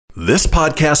This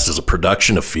podcast is a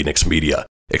production of Phoenix Media.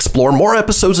 Explore more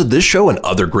episodes of this show and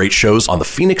other great shows on the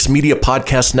Phoenix Media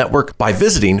Podcast Network by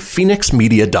visiting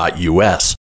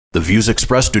phoenixmedia.us. The views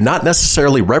expressed do not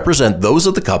necessarily represent those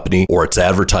of the company or its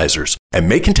advertisers and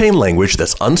may contain language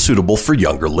that's unsuitable for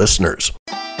younger listeners.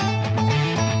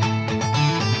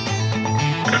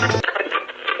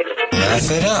 Laugh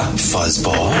it up,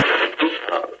 fuzzball.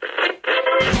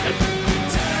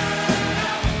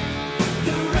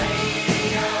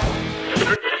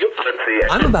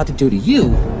 I'm about to do to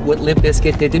you what Limp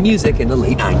Bizkit did to music in the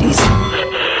late 90s.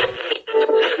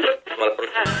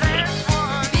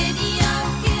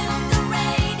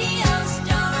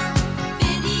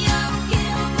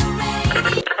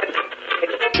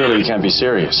 Surely you can't be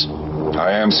serious.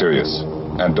 I am serious.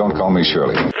 And don't call me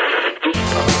Shirley. Here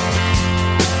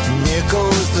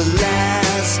goes the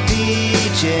last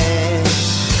DJ.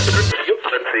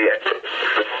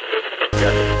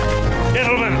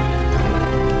 Gentlemen,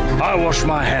 I wash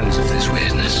my hands of this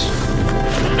weirdness.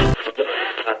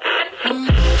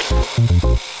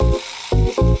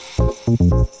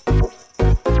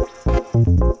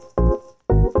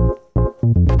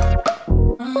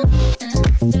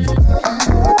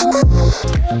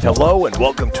 Hello and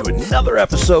welcome to another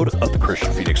episode of the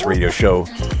Christian Phoenix Radio Show,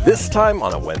 this time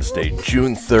on a Wednesday,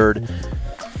 June 3rd.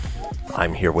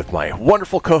 I'm here with my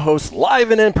wonderful co-hosts,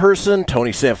 live and in person,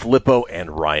 Tony Sanfilippo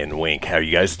and Ryan Wink. How are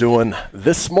you guys doing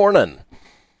this morning?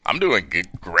 I'm doing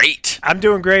great. I'm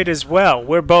doing great as well.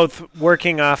 We're both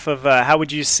working off of, how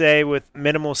would you say, with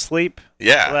minimal sleep?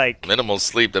 Yeah, like minimal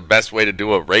sleep, the best way to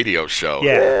do a radio show.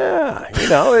 Yeah, you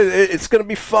know, it's going to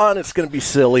be fun, it's going to be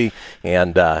silly,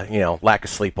 and, lack of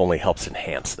sleep only helps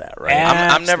enhance that, right?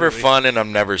 I'm never fun and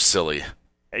I'm never silly.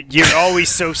 You're always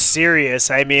so serious.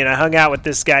 I mean, I hung out with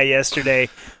this guy yesterday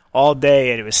all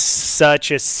day, and it was such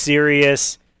a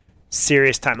serious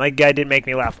time. Like, guy didn't make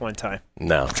me laugh one time.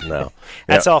 No.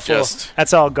 That's all full.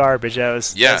 That's all garbage.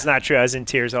 That's not true. I was in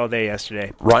tears all day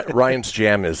yesterday. Ryan's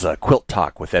jam is quilt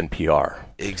talk with NPR.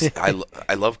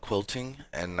 I love quilting,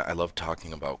 and I love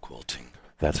talking about quilting.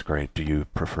 That's great. Do you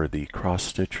prefer the cross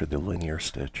stitch or the linear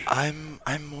stitch? I'm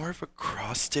more of a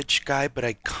cross stitch guy, but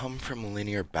I come from a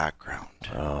linear background.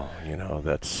 Oh,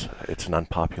 it's an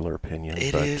unpopular opinion.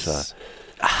 It is.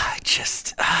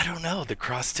 I don't know. The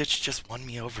cross stitch just won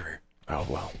me over. Oh,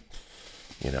 well.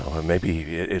 Maybe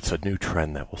it's a new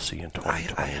trend that we'll see in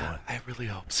 2021. I really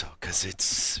hope so, because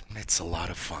it's a lot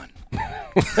of fun.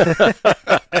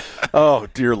 Oh,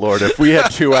 dear Lord. If we had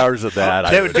 2 hours of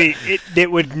that,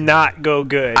 it would not go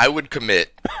good. I would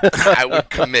commit.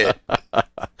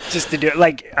 Just to do it,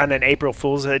 like, on an April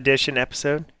Fool's edition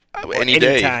episode?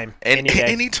 Anytime.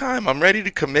 I'm ready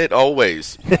to commit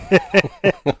always.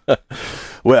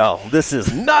 Well, this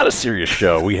is not a serious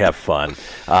show. We have fun.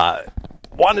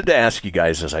 Wanted to ask you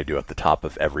guys, as I do at the top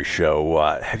of every show,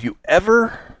 have you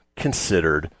ever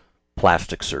considered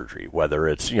plastic surgery? Whether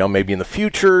it's, maybe in the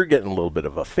future, getting a little bit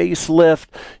of a facelift,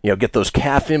 get those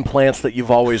calf implants that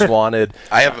you've always wanted.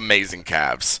 I have amazing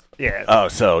calves. Yeah. Oh,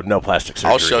 so no plastic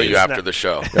surgery. I'll show you after the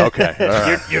show. Okay. All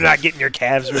right. You're not getting your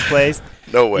calves replaced.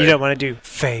 No way. You don't want to do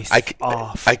face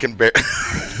off. I can bear.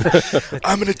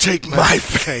 I'm going to take my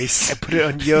face and put it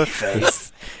on your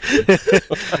face.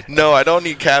 No, I don't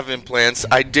need calf implants.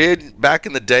 I did, back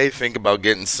in the day, think about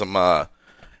getting some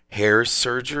hair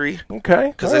surgery. Okay.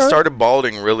 Because I started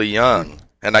balding really young.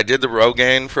 And I did the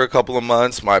Rogaine for a couple of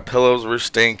months. My pillows were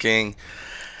stinking.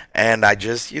 And I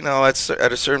just,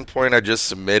 at a certain point, I just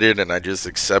submitted and I just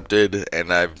accepted,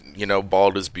 and I've,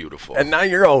 bald is beautiful. And now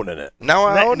you're owning it. Now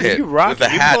I own it. You rock with a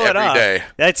it. hat pull it every off. day.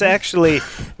 That's actually,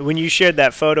 when you shared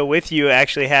that photo with you,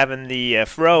 actually having the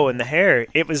fro and the hair,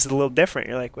 it was a little different.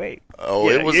 You're like, wait. Oh,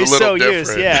 it was a little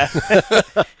different. Yeah.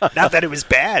 Not that it was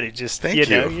bad. It just, Thank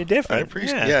you. You're different. I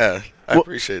appreciate I Well,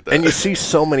 appreciate that. And you see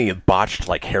so many botched,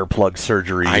 hair plug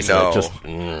surgeries. I know.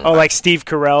 Oh, like Steve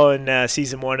Carell in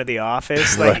season 1 of The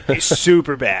Office. Like, it's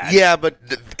super bad. Yeah, but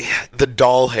the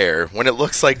doll hair, when it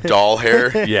looks like doll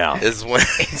hair, is when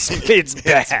it's bad. It's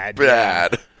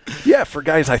bad. Yeah, for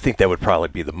guys, I think that would probably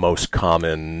be the most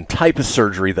common type of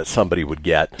surgery that somebody would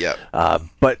get. Yep.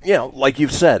 But, like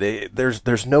you've said,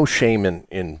 there's no shame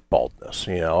in baldness.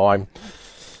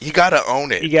 You gotta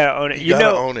own it. You gotta own it. You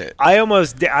gotta own it.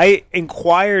 I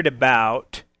inquired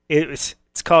about it.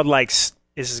 It's called, like, this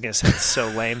is gonna sound so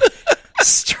lame,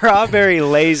 strawberry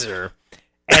laser,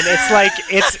 and it's like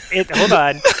hold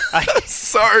on.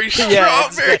 Sorry,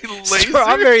 strawberry laser.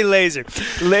 Strawberry laser.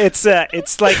 It's like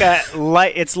it's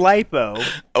lipo.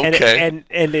 Okay.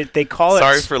 And they call it.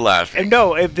 Sorry for laughing.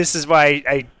 No, this is why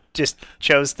I just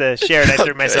chose to share it. I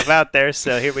threw myself out there.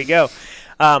 So here we go.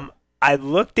 I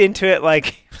looked into it like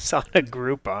it was on a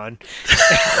Groupon.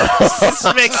 This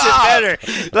makes it better.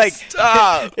 Like,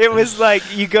 it was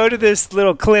like you go to this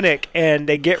little clinic and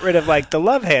they get rid of like the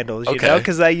love handles, you know,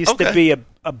 because I used to be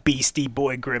a Beastie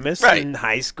Boy Grimace in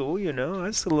high school, you know. I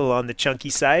was a little on the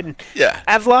chunky side. And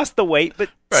I've lost the weight, but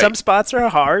some spots are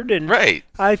hard. And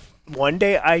one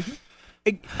day I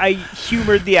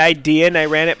humored the idea and I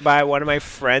ran it by one of my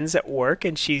friends at work,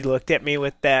 and she looked at me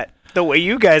with the way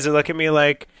you guys are looking at me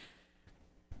like,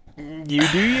 you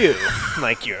do you. I'm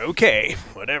like, you're okay.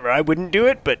 Whatever. I wouldn't do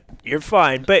it, but you're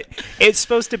fine. But it's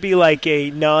supposed to be like a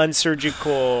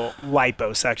non-surgical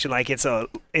liposuction. Like it's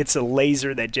a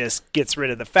laser that just gets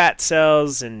rid of the fat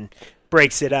cells and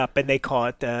breaks it up, and they call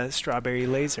it the strawberry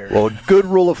laser. Well, a good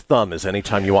rule of thumb is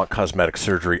anytime you want cosmetic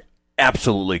surgery,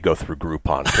 absolutely go through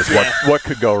Groupon, because what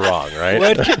could go wrong, right?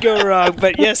 What could go wrong?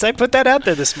 But yes, I put that out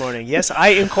there this morning. Yes, I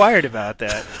inquired about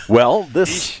that. Well,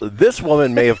 this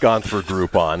woman may have gone through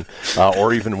Groupon,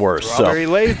 or even worse. Strawberry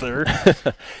laser.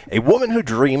 A woman who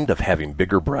dreamed of having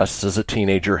bigger breasts as a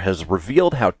teenager has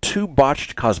revealed how 2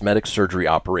 botched cosmetic surgery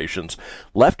operations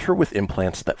left her with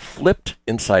implants that flipped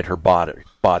inside her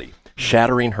body,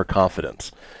 shattering her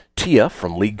confidence. Tia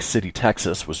from League City,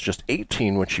 Texas, was just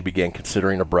 18 when she began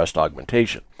considering a breast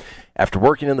augmentation. After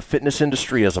working in the fitness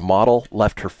industry as a model,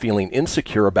 left her feeling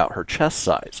insecure about her chest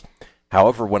size.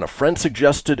 However, when a friend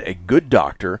suggested a good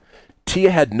doctor,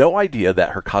 Tia had no idea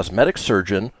that her cosmetic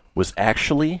surgeon was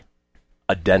actually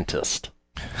a dentist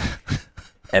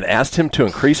and asked him to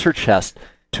increase her chest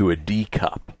to a D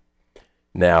cup.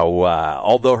 Now,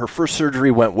 although her first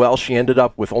surgery went well, she ended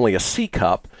up with only a C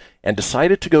cup and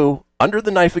decided to go under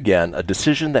the knife again, a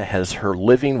decision that has her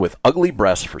living with ugly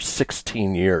breasts for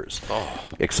 16 years.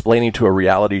 Explaining to a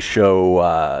reality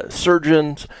show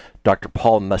surgeons, Dr.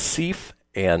 Paul Massif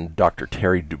and Dr.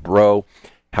 Terry Dubrow,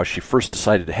 how she first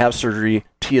decided to have surgery,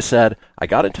 Tia said, I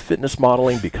got into fitness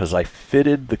modeling because I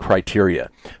fitted the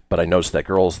criteria, but I noticed that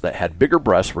girls that had bigger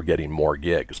breasts were getting more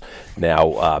gigs.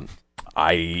 Now,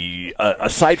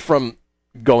 aside from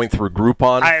going through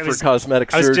Groupon for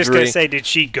cosmetic surgery. I was just going to say, did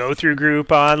she go through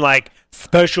Groupon like,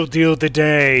 special deal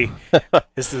today?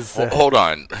 This is hold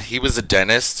on. He was a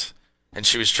dentist, and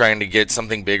she was trying to get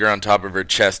something bigger on top of her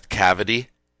chest cavity.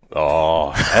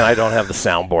 Oh, and I don't have the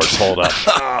soundboard pulled up.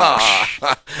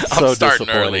 I'm starting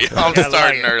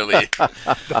early.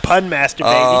 The pun master,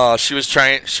 baby. Oh, she was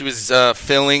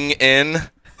filling in.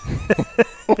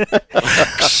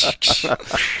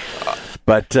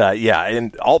 But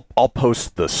and I'll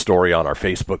post the story on our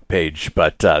Facebook page.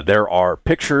 But there are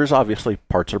pictures. Obviously,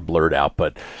 parts are blurred out,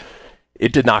 but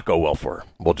it did not go well for her.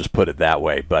 We'll just put it that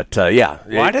way. But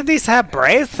why did these have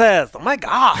braces? Oh my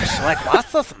gosh! Like,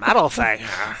 what's this metal thing?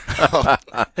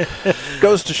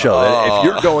 Goes to show that if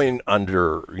you're going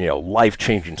under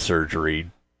life-changing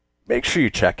surgery, make sure you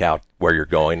check out where you're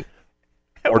going.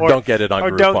 Or don't get it on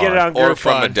Groupon. Or don't get it on Groupon. Or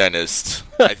from a dentist.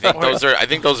 I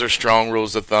think those are strong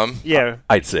rules of thumb. Yeah.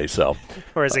 I'd say so.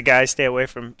 Or as a guy, stay away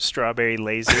from strawberry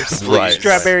lasers. Right.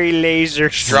 Strawberry laser.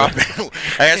 I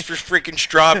asked for freaking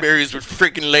strawberries with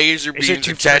freaking laser beams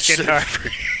attached to them.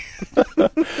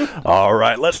 All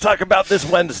right, let's talk about this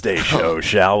Wednesday show,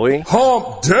 shall we?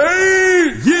 Hump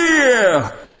Day!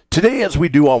 Yeah! Today, as we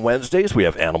do on Wednesdays, we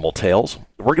have Animal Tales.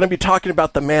 We're going to be talking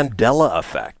about the Mandela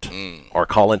effect. Our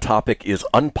call-in topic is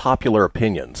unpopular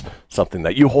opinions, something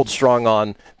that you hold strong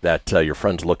on, that your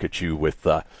friends look at you with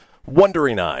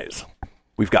wondering eyes.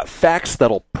 We've got facts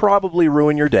that'll probably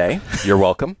ruin your day. You're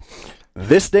welcome.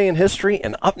 This Day in History,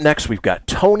 and up next, we've got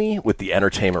Tony with the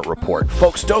Entertainment Report.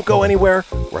 Folks, don't go anywhere.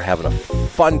 We're having a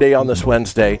fun day on this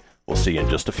Wednesday. We'll see you in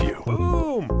just a few.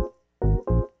 Boom!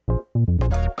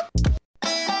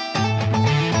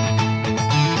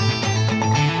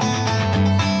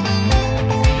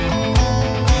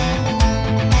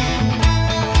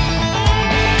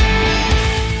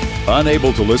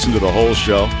 Unable to listen to the whole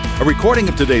show? A recording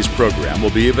of today's program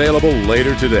will be available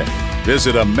later today.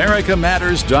 Visit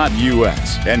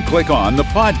americamatters.us and click on the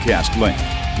podcast link.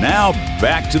 Now,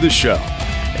 back to the show.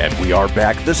 And we are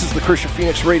back. This is the Christian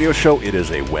Phoenix Radio Show. It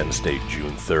is a Wednesday,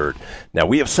 June 3rd. Now,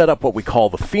 we have set up what we call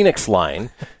the Phoenix Line,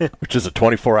 which is a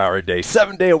 24-hour-a-day,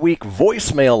 7-day-a-week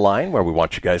voicemail line where we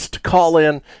want you guys to call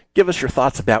in, give us your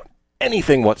thoughts about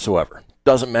anything whatsoever.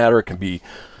 Doesn't matter. It can be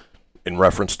in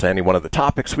reference to any one of the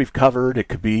topics we've covered. It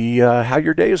could be how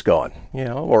your day is going,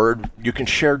 or you can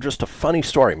share just a funny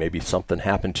story. Maybe something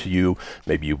happened to you.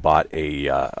 Maybe you bought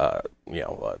a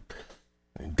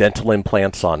dental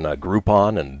implants on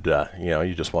Groupon, and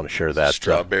you just want to share that.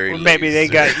 Strawberry laser. Maybe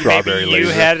you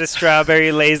had a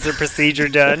strawberry laser procedure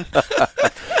done.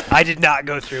 I did not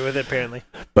go through with it, apparently.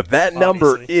 But that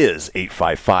number Obviously. is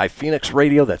 855 Phoenix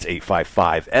Radio. That's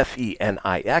 855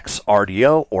 FENIX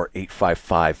RDO or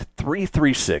 855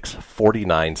 336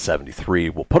 4973.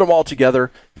 We'll put them all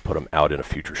together and put them out in a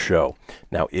future show.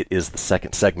 Now, it is the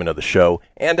second segment of the show.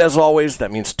 And as always,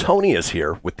 that means Tony is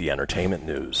here with the entertainment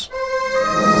news.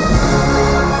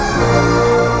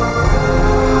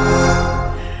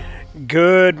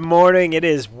 Good morning. It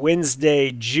is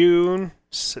Wednesday, June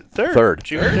 3rd.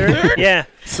 June 3rd. Yeah.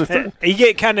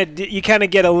 You kind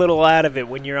of get a little out of it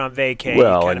when you're on vacay.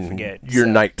 Well, you kind of and forget. your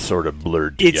night sort of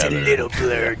blurred together. It's a little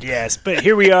blurred, yes. But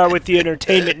here we are with the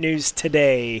entertainment news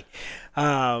today.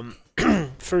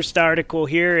 First article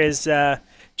here is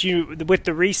with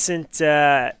the recent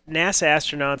NASA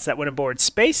astronauts that went aboard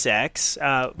SpaceX.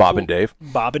 Bob and Dave.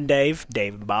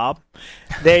 Dave and Bob.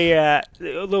 They a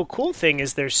little cool thing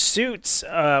is their suits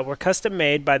were custom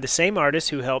made by the same artist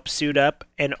who helped suit up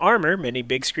and armor many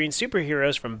big screen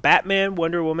superheroes from Batman,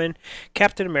 Wonder Woman,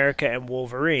 Captain America, and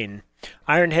Wolverine.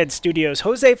 Ironhead Studios'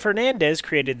 Jose Fernandez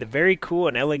created the very cool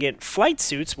and elegant flight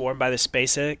suits worn by the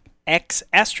SpaceX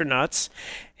astronauts,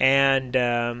 and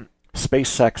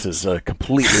SpaceX is a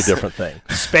completely different thing.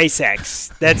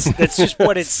 SpaceX. That's just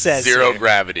what it says. Zero here.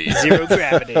 gravity. Zero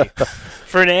gravity.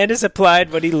 Fernandez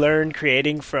applied what he learned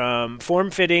creating from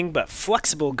form-fitting but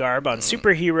flexible garb on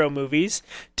superhero movies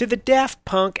to the Daft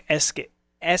Punk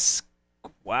SpaceX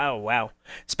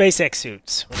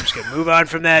suits. I'm just gonna move on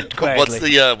from that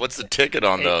quietly. What's the ticket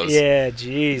on those? Yeah,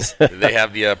 jeez. Do they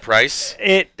have the price?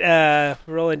 It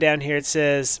rolling down here. It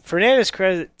says Fernandez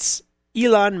credits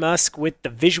Elon Musk with the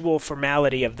visual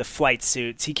formality of the flight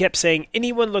suits. He kept saying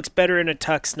anyone looks better in a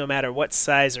tux no matter what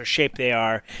size or shape they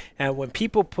are. And when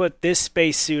people put this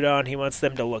space suit on, he wants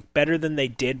them to look better than they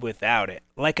did without it.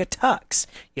 Like a tux.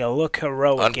 You look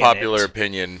heroic. Unpopular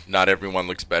opinion, not everyone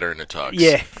looks better in a tux.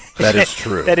 Yeah. That is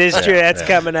true. That is true. That's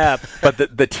coming up. But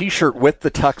the T-shirt with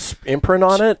the tux imprint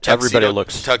on it, everybody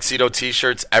looks... Tuxedo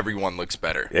T-shirts, everyone looks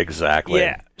better. Exactly.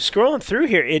 Yeah. Scrolling through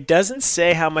here, it doesn't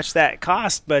say how much that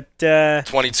cost, but...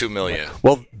 $22 million.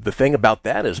 Well, the thing about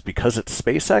that is because it's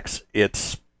SpaceX,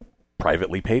 it's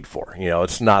privately paid for. You know,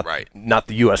 it's not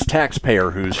the U.S.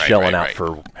 taxpayer who's shelling out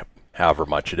for however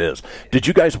much it is. Did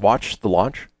you guys watch the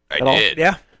launch? I did.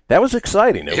 Yeah. That was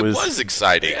exciting. It was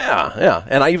exciting. Yeah.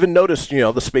 And I even noticed,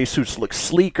 the spacesuits look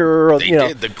sleeker. They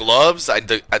did. The gloves, I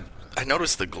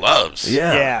noticed the gloves.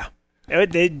 Yeah.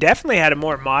 They definitely had a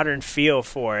more modern feel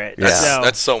for it. Yeah.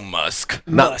 That's so Musk.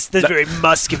 That's very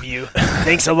Musk of you.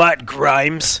 Thanks a lot,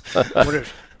 Grimes.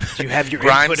 Do you have your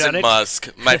Grimes input on and it?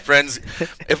 Musk. My friends,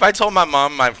 if I told my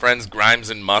mom my friends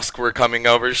Grimes and Musk were coming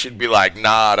over, she'd be like,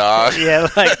 nah, dog. Yeah,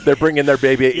 like they're bringing their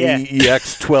baby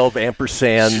EX12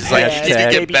 ampersand. She's like, hashtag. you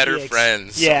can get Baby better EX.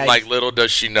 friends. Yeah. I'm like, little does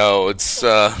she know, it's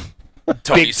Tony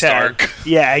big Stark. time.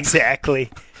 Yeah, exactly.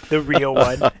 The real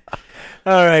one.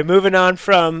 All right, moving on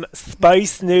from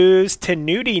spice news to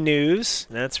nudie news.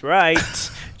 That's right.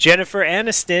 Jennifer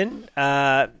Aniston.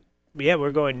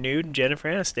 We're going nude. Jennifer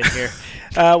Aniston here.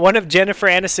 One of Jennifer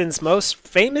Aniston's most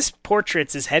famous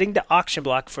portraits is heading to auction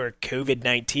block for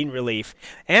COVID-19 relief.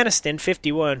 Aniston,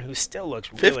 51, who still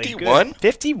looks really 51? good.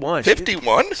 51?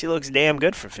 51? She looks damn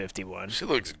good for 51. She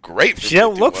looks great for 51. She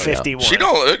don't look 51. She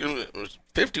don't look...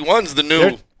 51's the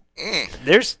new...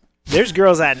 There's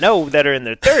girls I know that are in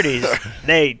their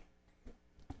 30s.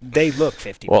 They look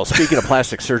 51. Well, speaking of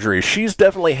plastic surgery, she's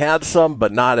definitely had some,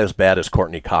 but not as bad as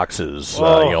Courtney Cox's,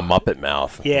 Muppet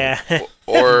mouth. Yeah.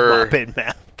 Or Muppet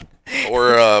mouth.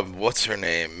 Or what's her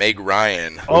name? Meg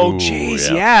Ryan. Oh,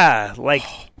 jeez, yeah. Like,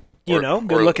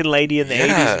 good-looking lady in the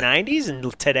yeah. 80s, 90s,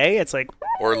 and today it's like...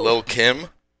 Or Lil' Kim.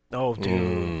 Oh,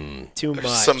 dude. Too much.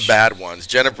 Some bad ones.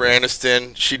 Jennifer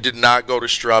Aniston, she did not go to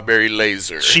Strawberry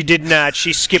Laser. She did not.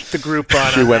 She skipped the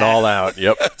Groupon. She went all out.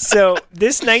 Yep. So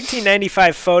this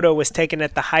 1995 photo was taken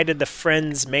at the height of the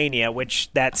Friends mania,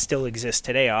 which that still exists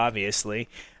today, obviously.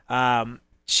 The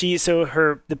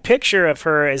picture of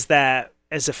her is a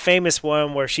famous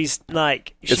one where she's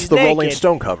like it's the naked. Rolling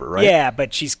Stone cover, right? Yeah,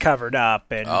 but she's covered up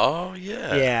and oh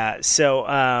yeah. Yeah.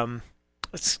 So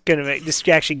this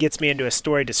actually gets me into a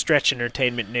story to stretch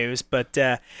entertainment news, but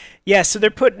so they're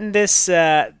putting this.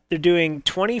 They're doing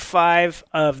 25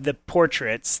 of the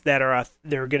portraits they're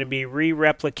going to be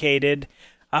re-replicated,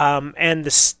 and the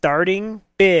starting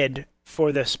bid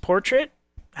for this portrait.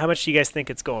 How much do you guys think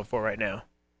it's going for right now?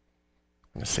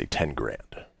 I'm gonna say $10,000.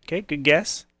 Okay, good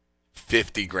guess.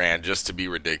 $50,000 just to be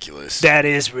ridiculous. That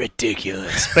is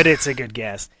ridiculous, but it's a good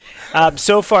guess.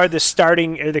 So far,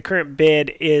 the current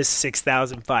bid is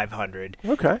 $6,500.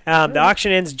 Okay. The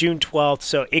auction ends June 12th,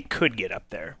 so it could get up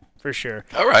there for sure.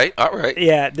 All right.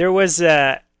 Yeah, there was.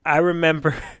 I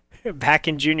remember back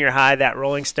in junior high, that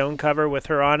Rolling Stone cover with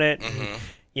her on it. Mm-hmm.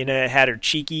 You know, it had her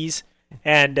cheekies.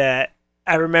 And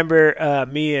I remember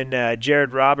me and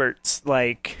Jared Roberts,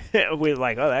 like, we were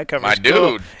like, oh, that cover's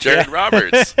cool. Dude, Jared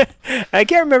Roberts. I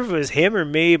can't remember if it was him or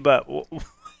me, but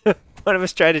one of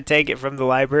us tried to take it from the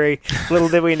library. Little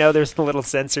did we know there's a little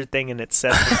censor thing, and it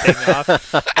set the thing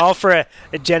off. All for a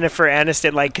Jennifer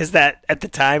Aniston, like, because that at the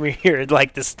time we heard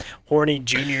like this horny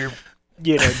junior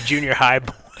high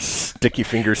boy. Sticky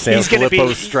Finger Sam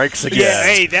Filippo strikes again. Yeah,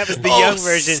 hey, that was the young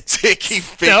version. Sticky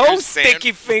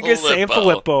Finger Sam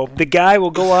Filippo. The guy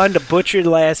will go on to butcher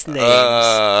last names.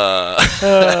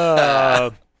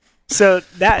 So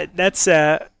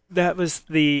that was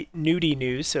the nudie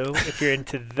news. So if you're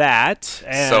into that,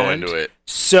 and so into it,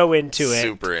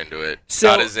 super into it,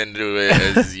 not as into it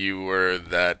as you were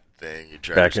that thing you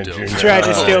tried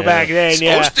to steal back then.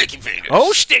 Yeah.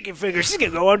 Oh, Sticky Fingers. He's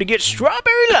gonna go on to get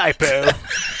strawberry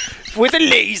lipo with a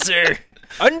laser.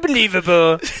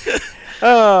 Unbelievable.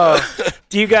 Oh,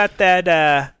 do you got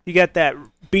that? You got that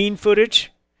bean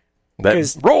footage?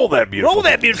 Roll that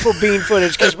beautiful bean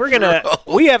footage, because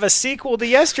we have a sequel to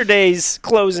yesterday's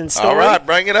closing story. All right,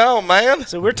 bring it on, man.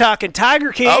 So we're talking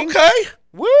Tiger King. Okay.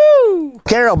 Woo!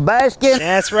 Carol Baskin.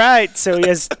 That's right. So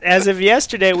as of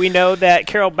yesterday, we know that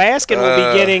Carol Baskin will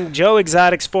be getting Joe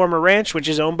Exotic's former ranch, which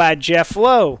is owned by Jeff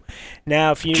Lowe.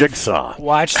 Now, if you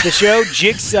watch the show,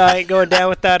 Jigsaw ain't going down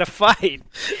without a fight.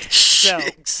 So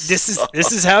this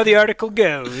is how the article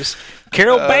goes.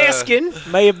 Carol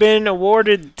Baskin may have been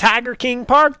awarded Tiger King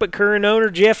Park, but current owner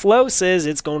Jeff Lowe says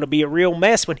it's going to be a real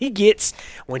mess when he gives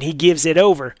it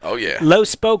over. Oh, yeah. Lowe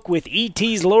spoke with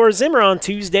ET's Laura Zimmer on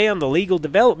Tuesday on the legal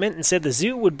development and said the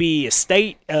zoo would be a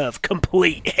state of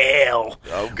complete hell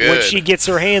when she gets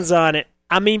her hands on it.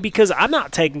 I mean, because I'm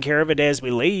not taking care of it as we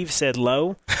leave, said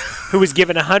Lowe, who was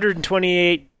given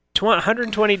 120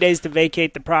 days to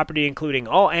vacate the property, including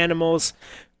all animals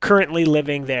currently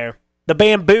living there. The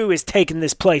bamboo is taking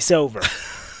this place over,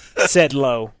 said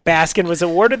Lowe. Baskin was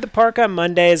awarded the park on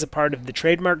Monday as a part of the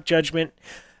trademark judgment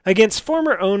against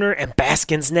former owner and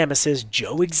Baskin's nemesis,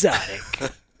 Joe Exotic.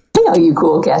 Hey, all you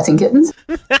cool cats and kittens.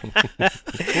 So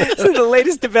the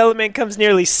latest development comes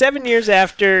nearly 7 years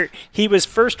after he was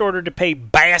first ordered to pay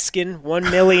Baskin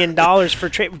 $1 million for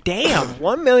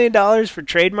 $1 million for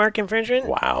trademark infringement?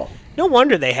 Wow. No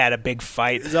wonder they had a big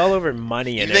fight. It was all over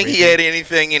money and everything. You think he had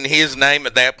anything in his name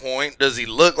at that point? Does he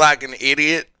look like an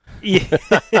idiot? Yeah.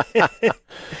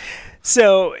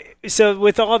 So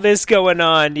with all this going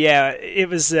on, yeah, it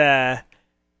was...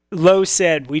 Lowe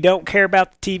said, we don't care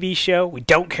about the TV show. We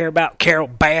don't care about Carol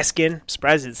Baskin. I'm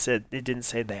surprised it didn't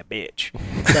say that bitch.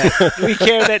 But we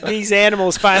care that these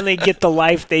animals finally get the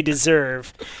life they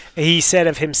deserve, he said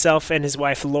of himself and his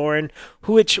wife, Lauren,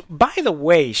 which, by the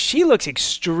way, she looks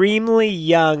extremely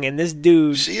young, and this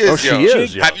dude... She is young. She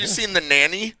is young. Have you seen The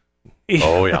Nanny?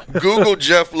 Oh, yeah. Google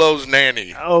Jeff Lowe's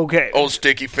Nanny. Okay. Old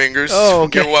Sticky Fingers. Oh,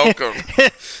 okay. You're welcome.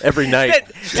 Every night,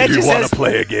 do you want to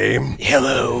play a game?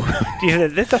 Hello.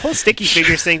 The whole Sticky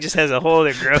Fingers thing just has a whole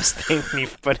other gross thing when you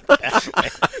put it that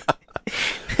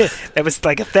way. That was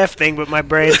like a theft thing, but my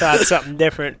brain thought something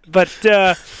different. But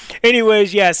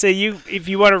anyways, yeah, so if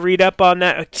you want to read up on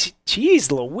that,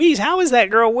 geez Louise, how is that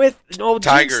girl with old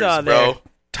Tigers, Jigsaw there? bro.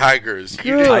 Tigers.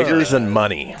 Tigers and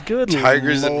money. Good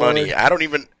Tigers Lord. and money. I don't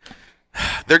even...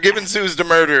 They're giving zoos to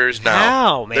murderers now.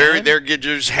 How, man? They're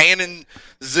just handing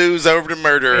zoos over to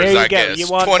murderers, I guess.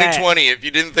 2020, if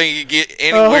you didn't think you'd get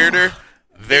any weirder,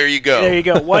 there you go. There you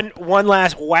go. One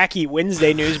last wacky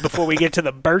Wednesday news before we get to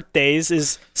the birthdays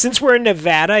is, since we're in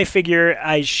Nevada, I figure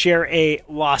I share a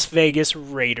Las Vegas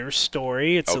Raiders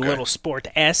story. It's a little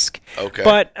sport-esque. Okay.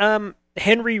 But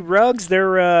Henry Ruggs,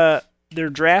 their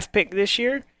draft pick this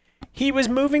year, he was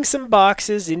moving some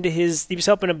boxes he was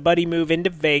helping a buddy move into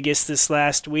Vegas this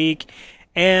last week,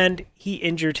 and he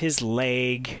injured his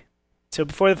leg. So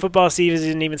before the football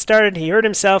season even started, he hurt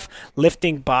himself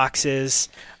lifting boxes.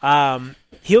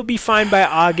 He'll be fine by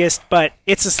August, but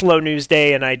it's a slow news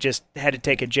day, and I just had to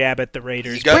take a jab at the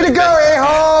Raiders. Way to go,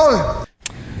 a-hole!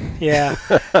 Yeah.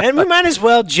 And we might as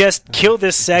well just kill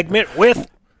this segment with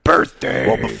birthdays.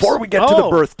 Well, before we get to the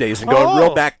birthdays and go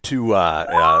real back to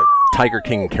Tiger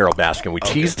King and Carol Baskin, we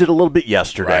teased it a little bit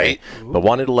yesterday, but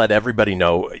wanted to let everybody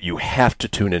know you have to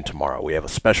tune in tomorrow. We have a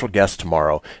special guest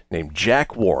tomorrow named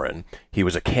Jack Warren. He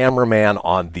was a cameraman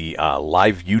on the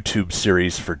live YouTube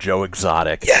series for Joe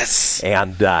Exotic. Yes.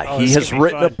 And he has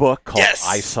written a book called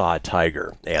I Saw a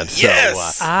Tiger. And so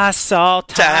I saw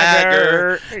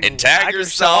Tiger and Tiger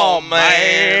saw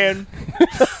man.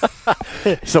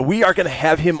 So we are going to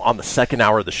have him on the second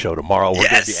hour of the show tomorrow. We're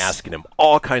going to be asking him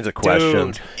all kinds of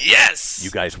questions. Dude. Yes.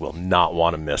 You guys will not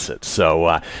want to miss it.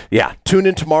 So, tune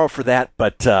in tomorrow for that.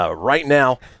 But right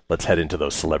now, let's head into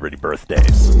those celebrity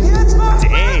birthdays.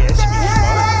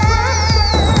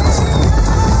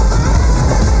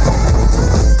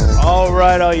 All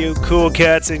right, all you cool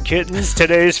cats and kittens,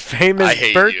 today's famous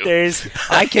birthdays.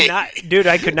 I could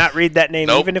not read that name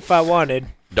even if I wanted.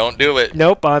 Don't do it.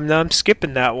 Nope, I'm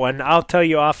skipping that one. I'll tell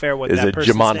you off air what that person's name is. Is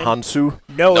it Jaman Hansu?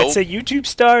 No, it's a YouTube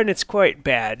star, and it's quite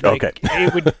bad. Okay.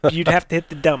 You'd have to hit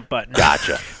the dump button.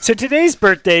 Gotcha. So today's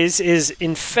birthdays is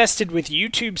infested with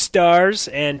YouTube stars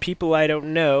and people I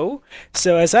don't know.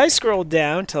 So as I scroll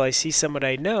down till I see someone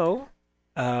I know,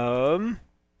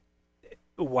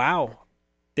 wow.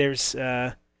 There's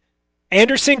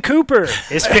Anderson Cooper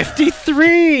is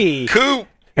 53. Coop.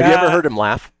 Have you ever heard him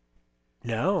laugh?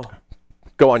 No.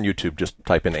 Go on YouTube. Just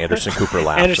type in Anderson Cooper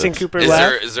laugh. Anderson Cooper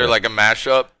laugh. Is there like a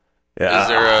mashup?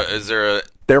 Yeah. Is there a?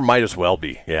 There might as well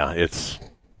be. Yeah, it's.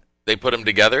 They put them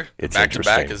together back to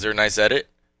back. Is there a nice edit?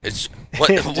 It's what?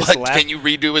 Can you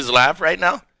redo his laugh right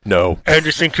now? No.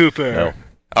 Anderson Cooper. No.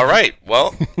 All right.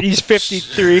 Well, he's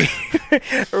 53.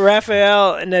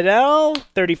 Rafael Nadal,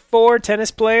 34,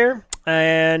 tennis player,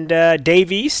 and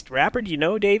Dave East, rapper. Do you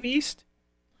know Dave East?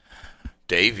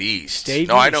 Dave East.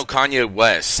 I know Kanye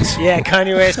West. Yeah,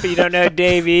 Kanye West, but you don't know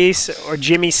Dave East or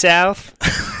Jimmy South,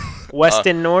 West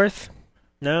and North.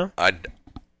 No.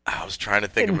 I was trying to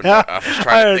think of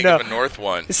a North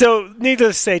one. So,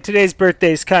 needless to say, today's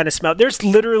birthdays kind of smell. There's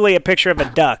literally a picture of a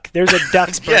duck. There's a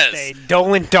duck's birthday.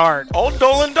 Dolan Dark. Old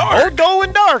Dolan Dark. Old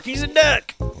Dolan Dark. He's a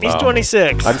duck. He's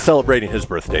 26. I'm celebrating his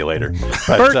birthday later.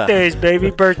 But, birthdays, baby,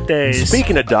 birthdays.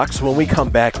 Speaking of ducks, when we come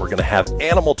back, we're going to have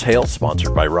Animal Tales,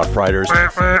 sponsored by Rough Riders.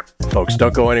 Folks,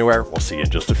 don't go anywhere. We'll see you in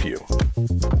just a few.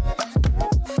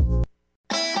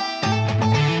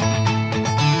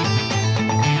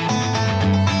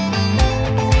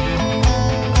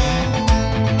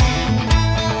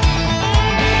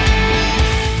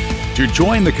 To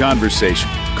join the conversation,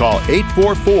 call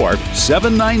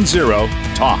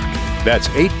 844-790-TALK. That's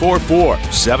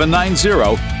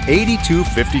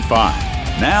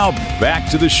 844-790-8255. Now, back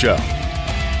to the show.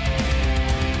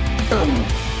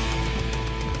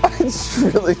 It's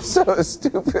really so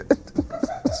stupid.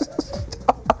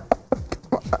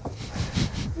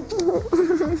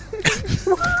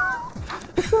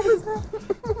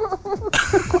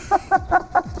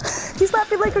 He's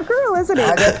laughing like a girl, isn't he?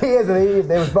 I guess he is.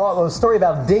 There was a story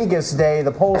about Dingus Day,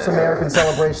 the Polish American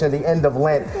celebration at the end of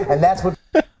Lent, and that's what.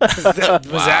 Was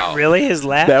that really his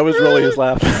laugh? That was really his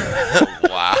laugh.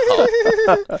 Wow.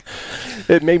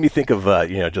 It made me think of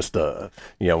just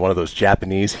one of those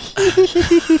Japanese. I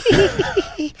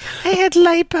had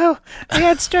lipo. I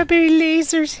had strawberry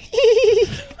lasers.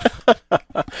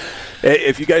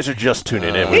 If you guys are just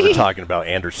tuning in, we were talking about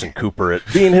Anderson Cooper. It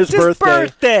being his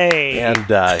birthday.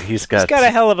 And he's got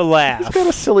a hell of a laugh. He's got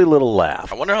a silly little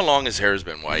laugh. I wonder how long his hair has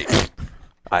been white.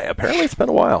 Apparently it's been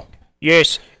a while.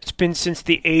 Yes, it's been since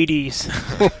the 80s.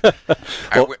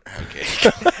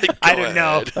 Okay. I don't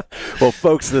know. Well,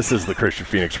 folks, this is the Christian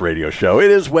Phoenix Radio Show.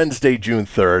 It is Wednesday, June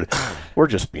 3rd. We're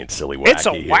just being silly wacky. It's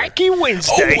a wacky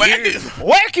Wednesday.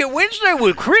 Wacky Wednesday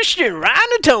with Christian, Ryan,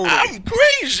 and Tony. I'm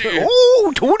crazy.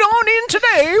 Oh, tune on in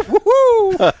today.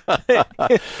 Woohoo!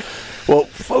 Well,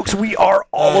 folks, we are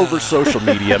all over social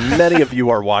media. Many of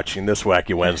you are watching this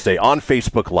Wacky Wednesday on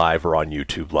Facebook Live or on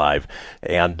YouTube Live.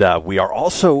 And we are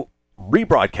also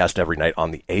rebroadcast every night on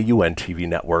the AUN TV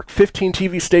network, 15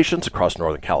 TV stations across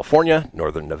Northern California,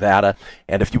 Northern Nevada.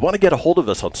 And if you want to get a hold of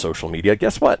us on social media,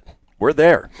 guess what? We're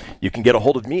there. You can get a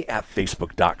hold of me at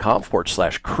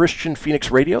facebook.com/Christian Phoenix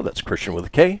Radio. That's Christian with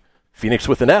a K, Phoenix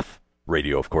with an F,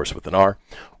 radio, of course, with an R,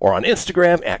 or on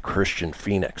Instagram at Christian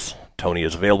Phoenix. Tony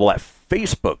is available at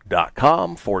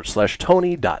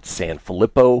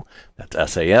facebook.com/Tony.Sanfilippo. That's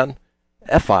SANFILIPPO.94.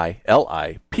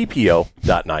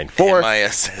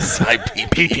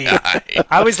 MISSIPPI.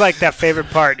 I always like that favorite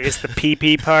part is the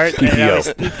PP part.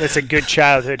 PPO. That's a good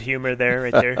childhood humor there,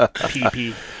 right there.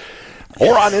 PP.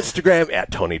 Or on Instagram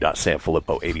at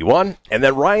Tony.Sanfilippo81. And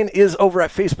then Ryan is over at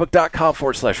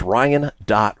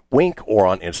Facebook.com/Ryan.Wink or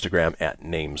on Instagram at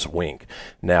NamesWink.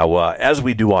 Now, as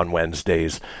we do on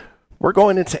Wednesdays, we're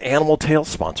going into Animal Tales,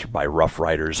 sponsored by Rough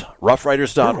Riders.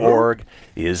 RoughRiders.org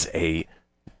is a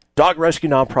dog rescue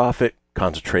nonprofit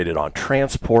concentrated on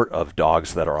transport of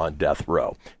dogs that are on death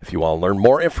row. If you want to learn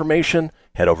more information,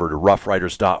 head over to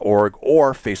roughriders.org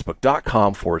or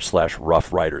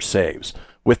facebook.com/roughridersaves.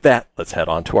 With that, let's head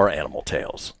on to our animal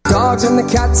tales. Dogs and the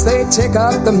cats, they take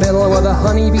up the middle where the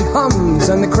honeybee hums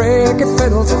and the cricket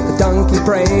fiddles, the donkey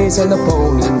prays and the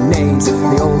pony neighs,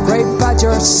 the old grey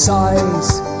badger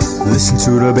sighs. Listen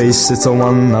to the bass, it's a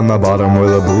one on the bottom where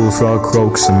the bullfrog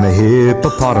croaks and the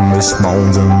hippopotamus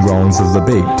moans and groans with the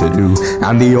big to-do,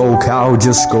 and the old cow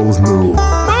just goes moo.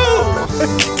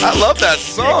 I love that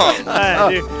song.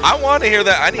 I want to hear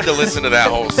that. I need to listen to that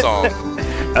whole song.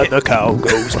 And the cow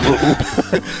goes moo.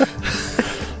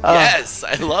 Yes,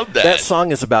 I love that. That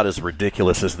song is about as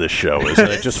ridiculous as this show is, and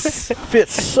it just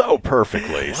fits so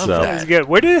perfectly. So that was good.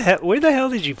 Where the hell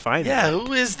did you find that? Yeah,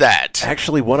 who is that?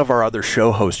 Actually, one of our other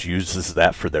show hosts uses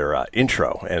that for their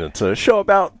intro, and it's a show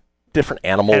about different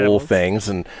animals things,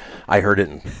 and I heard it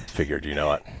and figured, you know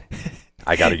what?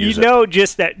 I got to use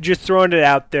it. Just throwing it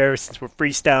out there since we're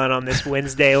freestyling on this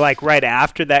Wednesday, like right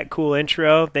after that cool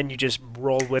intro, then you just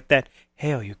rolled with that.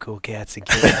 Hail, you cool cats and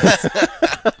kittens.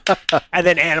 And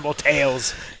then animal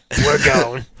tales. We're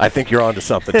going. I think you're onto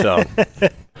something, Tone.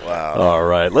 Wow. All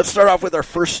right. Let's start off with our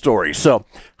first story. So,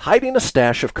 hiding a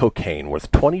stash of cocaine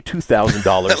worth $22,000.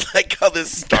 I like how this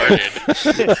started.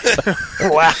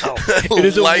 Wow. It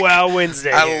is a wow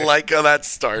Wednesday. I like how that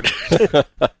started.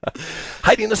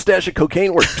 Hiding a stash of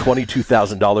cocaine worth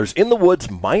 $22,000 in the woods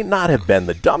might not have been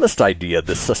the dumbest idea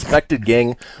the suspected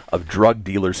gang of drug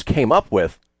dealers came up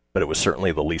with, but it was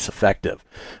certainly the least effective.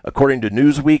 According to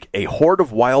Newsweek, a horde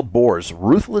of wild boars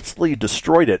ruthlessly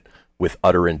destroyed it with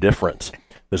utter indifference.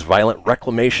 This violent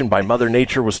reclamation by Mother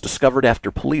Nature was discovered after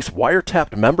police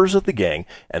wiretapped members of the gang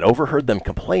and overheard them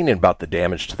complaining about the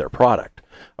damage to their product.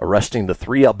 Arresting the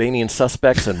 3 Albanian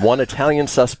suspects and 1 Italian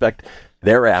suspect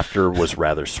thereafter was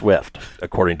rather swift.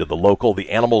 According to the local,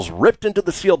 the animals ripped into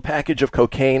the sealed package of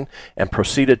cocaine and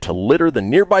proceeded to litter the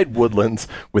nearby woodlands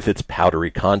with its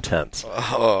powdery contents.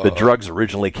 Oh. The drugs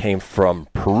originally came from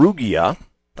Perugia,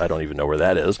 I don't even know where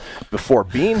that is, before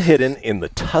being hidden in the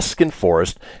Tuscan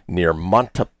forest near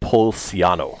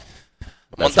Montepulciano.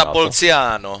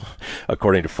 Montepulciano.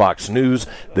 According to Fox News,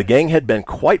 the gang had been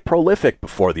quite prolific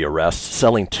before the arrests,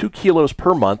 selling 2 kilos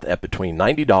per month at between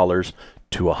 $90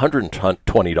 to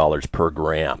 $120 per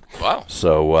gram. Wow.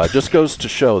 So just goes to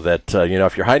show that,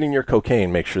 if you're hiding your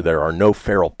cocaine, make sure there are no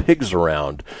feral pigs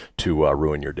around to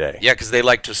ruin your day. Yeah, because they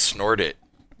like to snort it.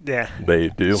 Yeah. They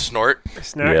do. Snort?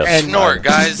 Snort. Yes. And snort,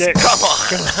 guys. Come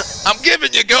on. I'm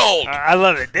giving you gold. I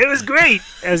love it. It was great.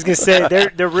 I was going to say,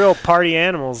 they're real party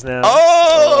animals now.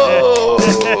 Oh,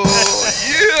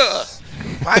 yeah.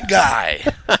 My guy.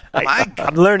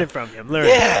 I'm learning from you.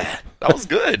 Yeah, that was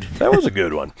good. That was a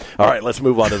good one. All right, let's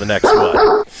move on to the next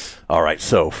one. All right,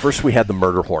 so first we had the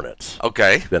murder hornets.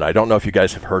 Okay. Then I don't know if you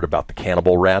guys have heard about the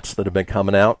cannibal rats that have been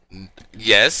coming out.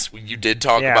 Yes, you did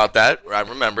talk about that. I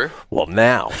remember. Well,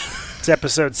 now. It's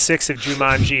episode 6 of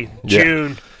Jumanji.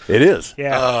 June. It is.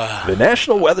 Yeah. The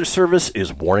National Weather Service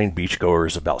is warning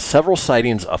beachgoers about several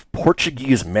sightings of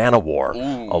Portuguese man-o-war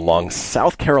along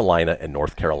South Carolina and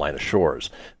North Carolina shores.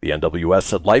 The NWS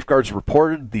said lifeguards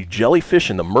reported the jellyfish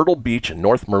in the Myrtle Beach and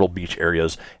North Myrtle Beach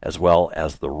areas, as well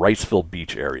as the Wriceville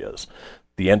Beach areas.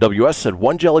 The NWS said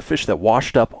one jellyfish that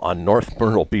washed up on North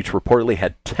Myrtle Beach reportedly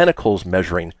had tentacles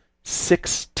measuring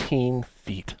 16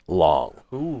 feet long.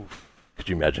 Ooh. Could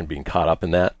you imagine being caught up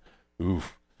in that?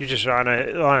 Oof. You're just on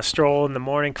a stroll in the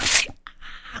morning.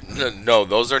 No,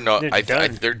 those are not.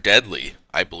 They're deadly,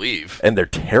 I believe. And they're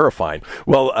terrifying.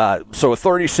 Well, so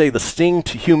authorities say the sting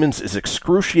to humans is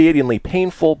excruciatingly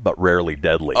painful, but rarely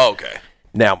deadly. Oh, okay.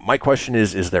 Now, my question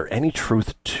is there any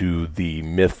truth to the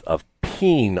myth of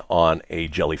peeing on a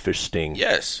jellyfish sting?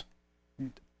 Yes.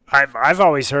 I've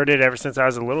always heard it ever since I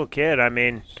was a little kid. I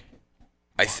mean,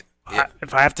 if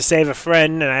I have to save a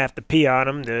friend and I have to pee on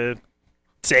them to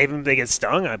save them, they get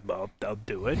stung, I'll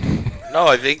do it. No,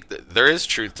 I think there is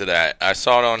truth to that. I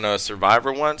saw it on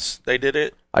Survivor once. They did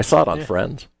it. I saw it on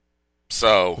Friends.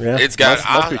 So it's got.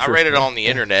 I read it on the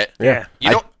internet. Yeah.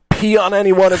 You don't pee on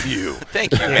any one of you.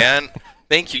 Thank you, man.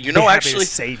 Thank you. You know, actually,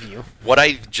 save you. What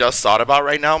I just thought about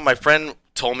right now, my friend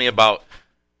told me about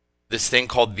this thing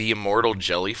called the immortal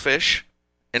jellyfish,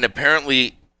 and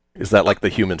apparently. Is that like the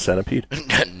human centipede?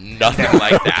 Nothing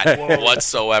like that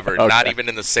whatsoever. Okay. Not even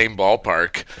in the same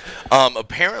ballpark.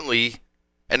 Apparently,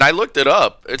 and I looked it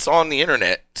up. It's on the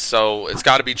internet, so it's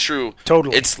got to be true.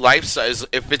 Totally. It's life size.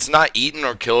 If it's not eaten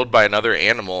or killed by another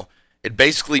animal, it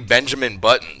basically Benjamin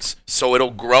Buttons. So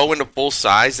it'll grow into full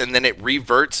size, and then it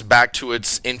reverts back to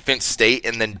its infant state,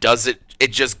 and then does it.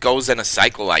 It just goes in a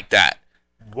cycle like that.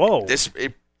 Whoa.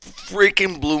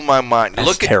 freaking blew my mind.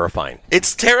 It's terrifying.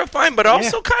 It's terrifying, but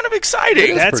also kind of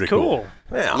exciting. That's cool.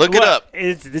 Yeah. Look it up.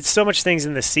 It's so much things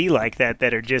in the sea like that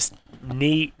are just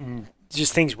neat and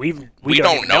just things we don't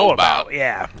even know about.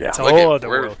 Yeah. It's a whole other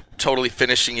we're world. Totally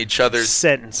finishing each other's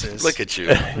sentences. Look at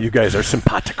you. You guys are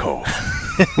simpatico.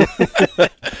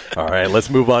 All right, let's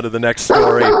move on to the next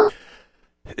story.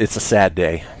 It's a sad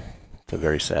day. It's a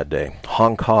very sad day.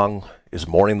 Hong Kong is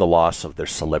mourning the loss of their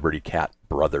celebrity cat,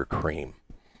 Brother Cream.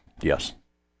 Yes,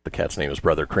 the cat's name is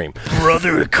Brother Cream.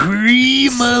 Brother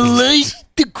Cream, I like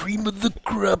the cream of the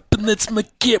crop, and that's my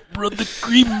cat, Brother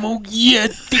Cream. Oh, yeah,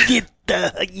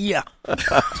 yeah.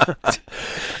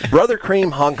 Brother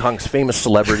Cream, Hong Kong's famous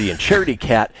celebrity and charity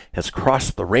cat, has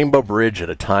crossed the Rainbow Bridge at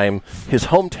a time his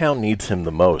hometown needs him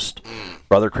the most.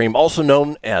 Brother Cream, also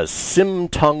known as Sim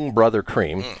Tung Brother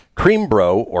Cream, Cream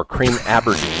Bro, or Cream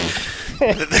Aberdeen.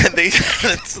 they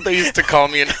used to call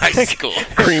me in high school.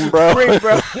 Cream Bro.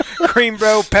 Cream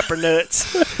Bro, pepper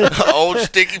nuts. Old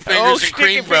Sticky Fingers and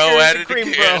Cream Bro at it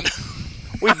again.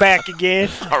 We back again.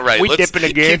 All right, we dipping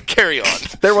again. Carry on.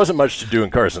 There wasn't much to do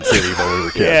in Carson City when we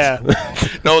were kids. Yeah.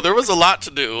 No, there was a lot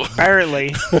to do.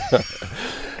 Apparently.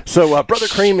 So, Brother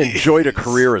Cream enjoyed a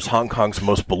career as Hong Kong's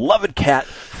most beloved cat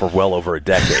for well over a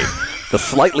decade. The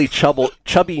slightly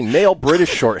chubby male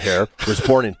British Shorthair was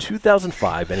born in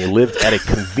 2005, and he lived at a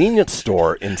convenience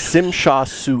store in Tsim Sha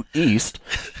Tsui East,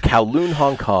 Kowloon,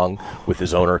 Hong Kong, with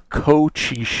his owner Ko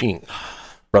Chi Shing.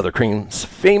 Brother Cream's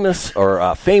fame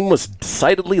was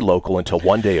decidedly local until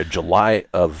one day of July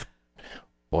of...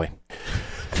 Boy...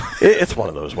 It's one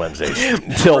of those Wednesdays.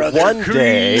 Until one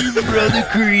day... Brother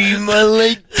Cream, I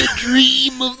like the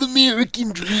dream of the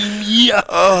American dream, yeah.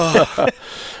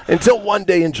 Until one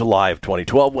day in July of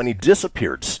 2012 when he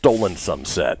disappeared, stolen, some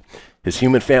said. His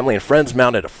human family and friends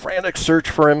mounted a frantic search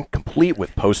for him, complete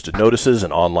with posted notices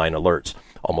and online alerts.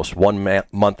 Almost 1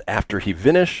 month after he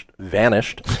vanished...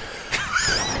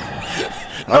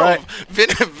 All right.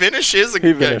 Vanish is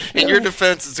in your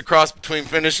defense, it's a cross between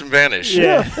finish and vanish.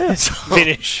 Yeah.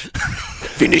 Finish.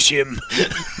 Finish him.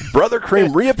 Brother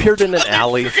Cream reappeared in an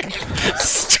alley.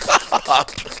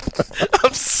 Stop.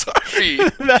 I'm sorry.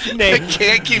 I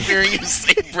can't keep hearing you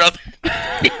say brother.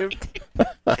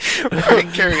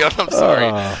 Right, carry on. I'm sorry.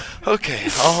 Okay,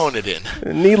 I'll hone it in.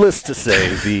 Needless to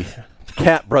say, the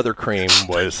cat Brother Cream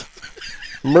was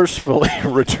mercifully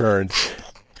returned.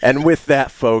 And with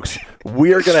that, folks,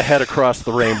 we are going to head across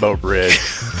the Rainbow Bridge.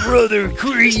 Brother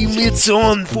Cream, it's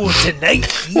on for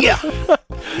tonight. Yeah.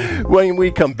 When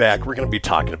we come back, we're going to be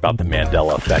talking about the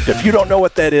Mandela effect. If you don't know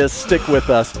what that is, stick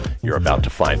with us. You're about to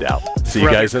find out. See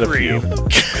you guys in a few.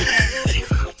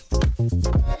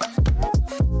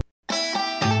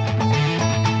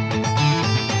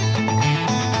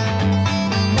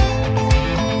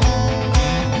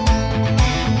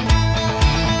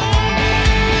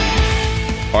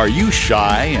 Are you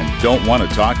shy and don't want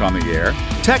to talk on the air?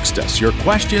 Text us your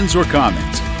questions or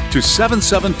comments to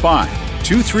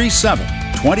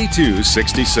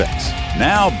 775-237-2266.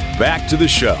 Now, back to the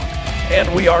show.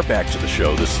 And we are back to the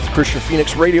show. This is the Christian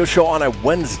Phoenix Radio Show on a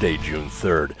Wednesday, June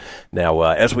 3rd. Now,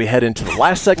 as we head into the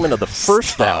last segment of the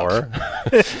first hour,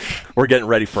 we're getting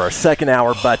ready for our second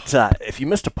hour. But if you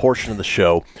missed a portion of the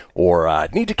show or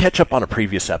need to catch up on a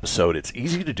previous episode, it's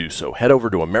easy to do so. Head over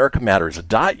to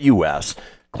americamatters.us.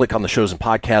 Click on the shows and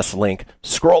podcasts link,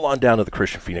 scroll on down to the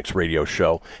Christian Phoenix Radio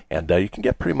Show, and you can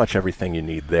get pretty much everything you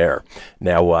need there.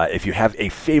 Now, if you have a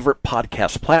favorite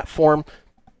podcast platform,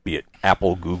 be it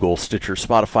Apple, Google, Stitcher,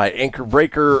 Spotify, Anchor,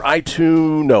 Breaker,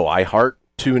 iHeart,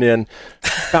 TuneIn,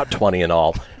 about 20 in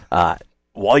all.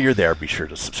 While you're there, be sure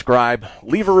to subscribe,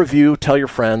 leave a review, tell your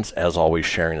friends. As always,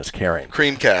 sharing is caring.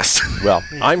 Creamcast. Well,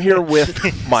 I'm here with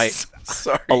my...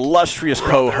 illustrious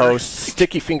co-hosts,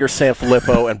 Sticky Finger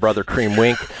Sanfilippo and Brother Cream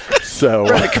Wink. So,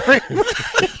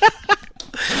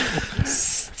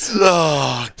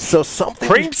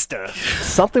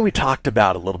 something we talked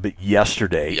about a little bit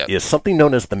yesterday is something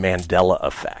known as the Mandela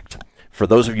effect. For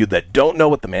those of you that don't know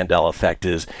what the Mandela effect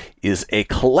is a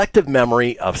collective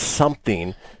memory of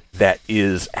something that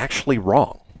is actually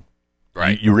wrong.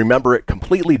 Right. You remember it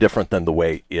completely different than the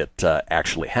way it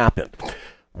actually happened.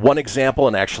 One example,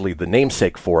 and actually the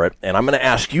namesake for it, and I'm going to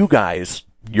ask you guys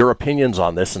your opinions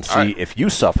on this and see if you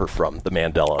suffer from the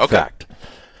Mandela effect.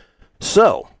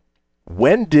 So,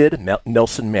 when did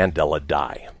Nelson Mandela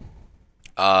die?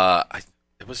 I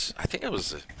think it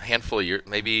was a handful of years,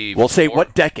 maybe. We'll say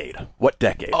what decade? What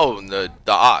decade? Oh, the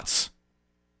aughts.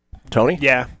 Tony?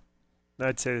 Yeah,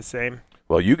 I'd say the same.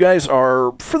 Well, you guys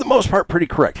are, for the most part, pretty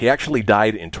correct. He actually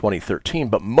died in 2013,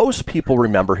 but most people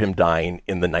remember him dying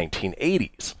in the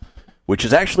 1980s, which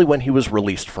is actually when he was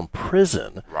released from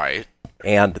prison. Right.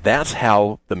 And that's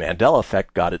how the Mandela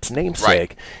effect got its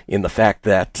namesake, in the fact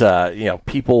that,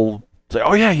 people say,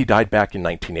 oh, yeah, he died back in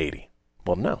 1980.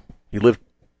 Well, no. He lived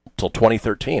till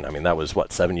 2013. I mean, that was,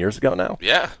 7 years ago now?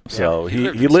 Yeah. So he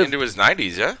lived into his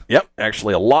 90s, yeah? Yep,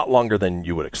 actually a lot longer than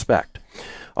you would expect.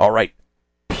 All right,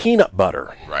 peanut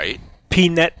butter. Right.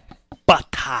 Peanut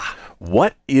butter.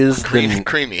 What is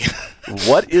creamy?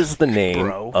 What is the name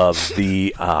of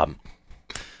the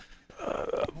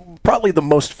probably the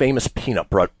most famous peanut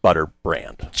butter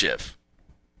brand? Jif.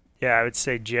 Yeah, I would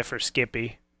say Jif or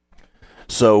Skippy.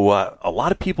 So a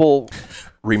lot of people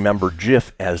remember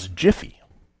Jif as Jiffy,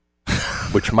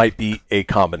 which might be a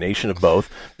combination of both,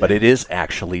 but it is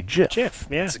actually Jif.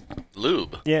 Jif, yeah. It's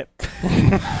lube. Yeah.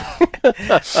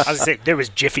 I was saying there was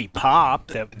Jiffy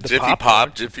Pop. Jiffy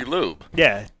Pop, Jiffy Lube.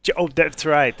 Yeah. That's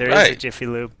right. There is a Jiffy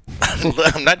Lube.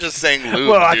 I'm not just saying lube.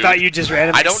 Well, I dude. thought you just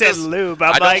randomly said lube.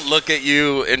 I don't look at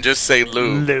you and just say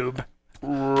lube. Lube.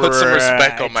 Put some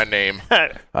respect on my name.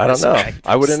 I don't know.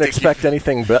 I wouldn't expect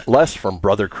anything less from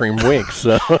Brother Cream Wink.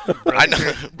 So I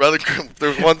know, Brother Cream.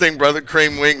 There's one thing Brother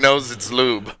Cream Wink knows: it's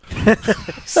lube.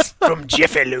 From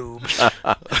Jiffy Lube.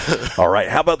 All right.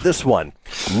 How about this one?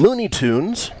 Looney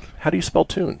Tunes. How do you spell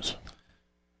tunes?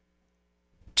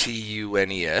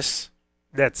 Tunes.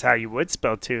 That's how you would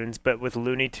spell tunes, but with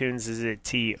Looney Tunes, is it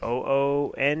Toones?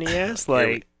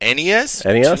 Like NES? NES?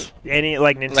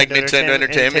 Like Nintendo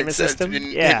Entertainment System?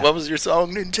 Yeah. What was your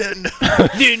song, Nintendo?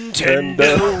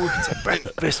 Nintendo. It's a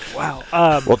breakfast. Wow.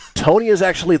 Well, Tony is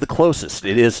actually the closest.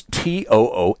 It is Toons.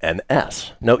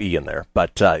 No E in there,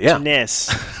 but yeah. NES.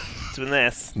 It's with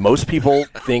NES. Most people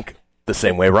think the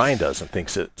same way Ryan does and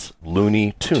thinks it's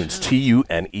Looney Tunes.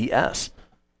 Tunes.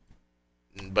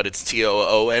 But it's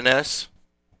Toons?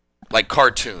 Like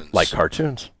cartoons. Like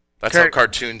cartoons. That's how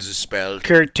cartoons is spelled.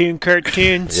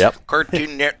 Cartoons. Yep.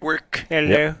 Cartoon Network. Hello.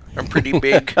 Yep. I'm pretty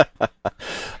big.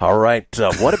 All right.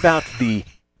 What about the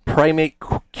primate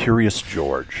Curious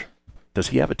George? Does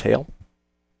he have a tail?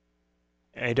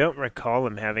 I don't recall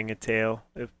him having a tail.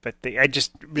 But I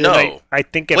just really, no. I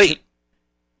think. Wait.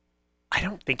 I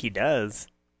don't think he does.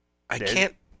 I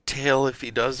can't tell if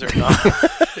he does or not.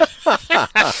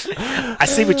 I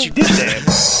see what you did there.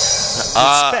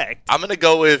 Respect. I'm going to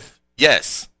go with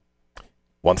yes.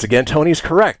 Once again, Tony's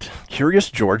correct. Curious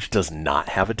George does not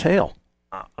have a tail.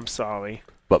 I'm sorry.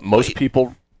 But most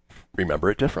people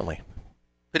remember it differently.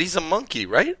 But he's a monkey,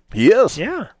 right? He is.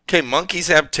 Yeah. Okay, monkeys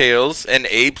have tails and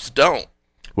apes don't.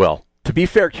 Well, to be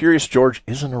fair, Curious George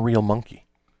isn't a real monkey.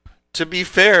 To be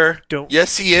fair,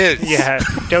 yes, he is. Yeah,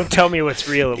 don't tell me what's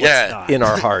real and what's not. In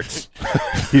our hearts,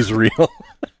 he's real.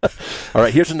 All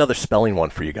right, here's another spelling one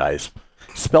for you guys.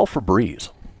 Spell Febreze.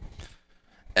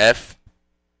 Fabreze.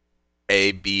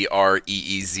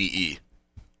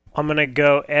 I'm going to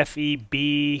go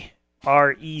Febreze.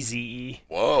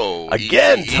 Whoa.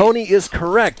 Again, easy. Tony is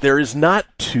correct. There is not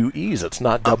two E's. It's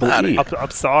not double E. I'm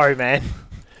sorry, man.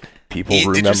 People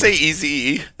remember. Did you say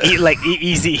easy?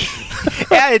 Easy.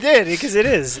 Yeah, I did, because it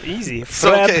is easy.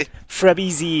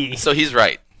 Febreze. So he's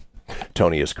right.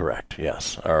 Tony is correct,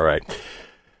 yes. All right.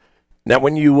 Now,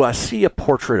 when you see a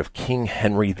portrait of King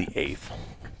Henry VIII,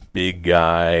 big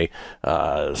guy,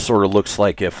 sort of looks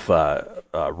like if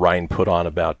Ryan put on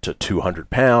about 200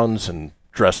 pounds and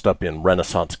dressed up in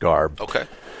Renaissance garb. Okay.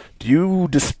 Do you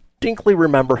distinctly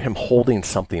remember him holding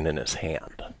something in his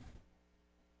hand?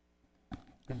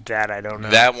 That I don't know.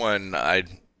 That one, I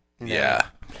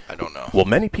don't know. Well,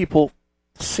 many people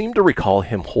seem to recall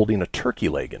him holding a turkey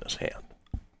leg in his hand.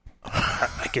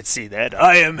 I could see that.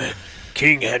 I am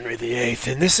King Henry VIII,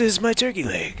 and this is my turkey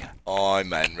leg.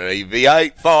 I'm Henry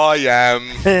VIII, I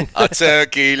am. A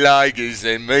turkey leg is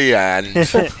in my hand.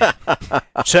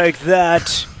 Take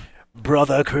that,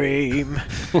 Brother Cream.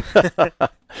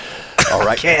 All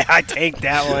right. Okay, I take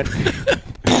that one.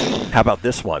 How about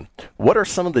this one? What are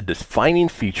some of the defining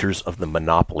features of the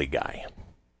Monopoly guy?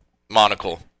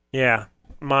 Monocle. Yeah.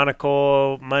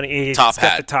 Monocle, money. He's Top got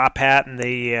hat. the top hat and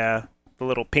the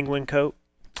little penguin coat.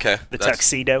 Okay. The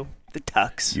tuxedo. The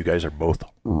tux. You guys are both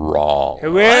wrong.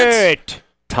 Wait.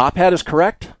 Top hat is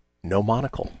correct. No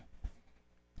monocle.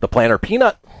 The Planter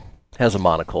Peanut has a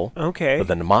monocle. Okay. But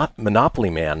the Monopoly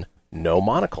Man, no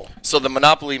monocle. So the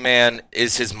Monopoly Man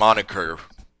is his moniker.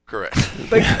 Correct.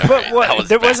 But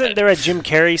what? Wasn't there a Jim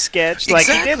Carrey sketch? Like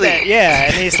he did that, yeah.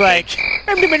 And he's like,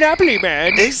 "I'm the Monopoly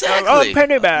Man." Exactly. Oh,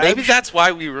 penny bag. Maybe that's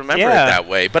why we remember it that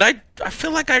way. But I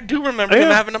feel like I do remember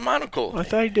him having a monocle. I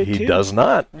thought he did too. He does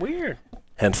not. Weird.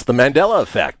 Hence the Mandela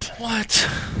effect. What?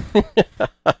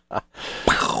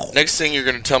 Next thing you're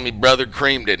going to tell me Brother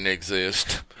Cream didn't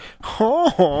exist.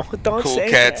 Oh, don't cool say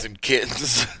cats that. and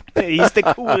kittens. He's the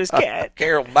coolest cat.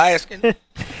 Carol Baskin.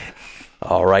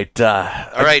 All right.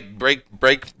 Break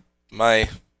my...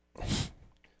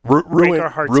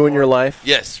 Ruin your life?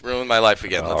 Yes, ruin my life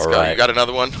again. Let's go. Right. You got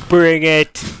another one? Bring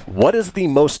it. What is the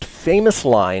most famous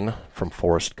line from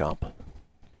Forrest Gump?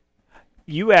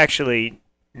 You actually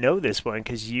know this one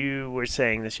because you were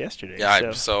saying this yesterday.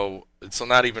 Yeah, so it's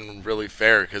not even really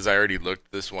fair because I already looked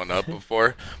this one up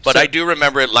before. But I do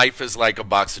remember it. Life is like a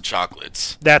box of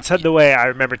chocolates. That's the way I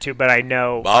remember too. But I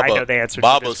know the answer.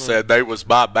 Baba said they was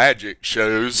my magic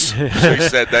shoes. She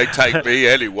said they take me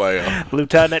anywhere.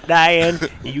 Lieutenant Dan,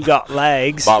 you got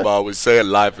legs. Baba always said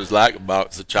life is like a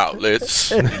box of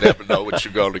chocolates. You never know what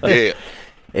you're gonna get.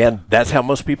 And that's how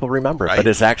most people remember it. Right. But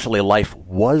it's actually life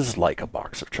was like a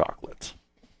box of chocolates.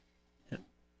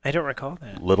 I don't recall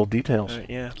that. Little details.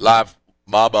 Yeah. Life.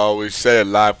 Baba always said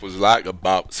life was like a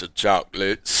box of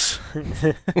chocolates.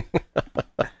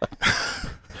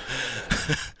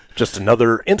 Just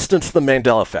another instance of the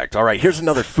Mandela effect. All right, here's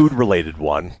another food-related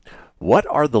one. What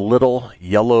are the little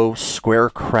yellow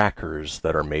square crackers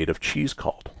that are made of cheese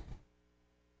called?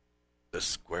 The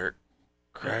square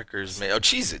crackers made... Oh,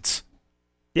 Cheez-Its.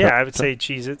 Yeah, I would say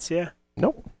Cheez-Its, yeah.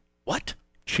 Nope. What?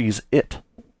 Cheez-It.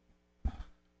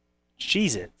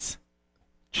 Cheez-Its.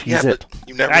 Cheez-It.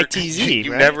 You never, ITZ,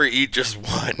 you right? never eat just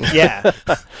one. Yeah.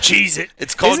 Cheez-It.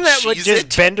 It's called Isn't that what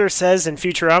just Bender says in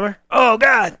Futurama? Oh,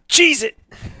 God, Cheez-It.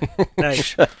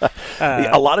 Nice.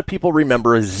 A lot of people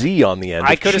remember a Z on the end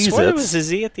I of could have sworn there was Cheez-Its. a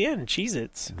Z at the end.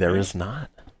 Cheez-Its. There is not.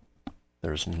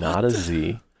 There's not a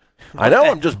Z. I know,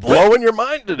 I'm just blowing your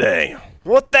mind today.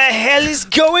 What the hell is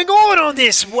going on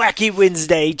this wacky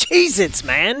Wednesday? Cheez-Its,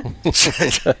 man.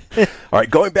 All right,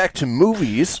 going back to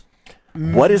movies.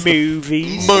 What is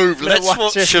movies? Let's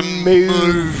watch a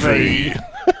movie.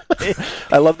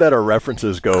 I love that our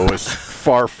references go as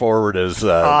far forward as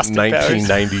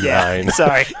 1999. Yeah,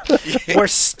 sorry. We're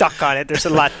stuck on it. There's a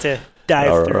lot to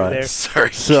dive through there.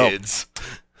 Sorry, So, kids.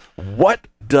 What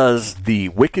does the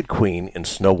Wicked Queen in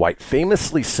Snow White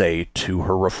famously say to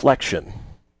her reflection?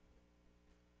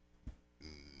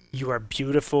 You are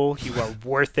beautiful. You are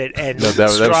worth it. And No, that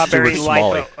was strawberry Stuart light.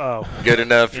 Smalley. Oh. Good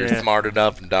enough. You're smart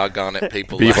enough, and doggone it,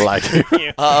 people like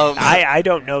you. I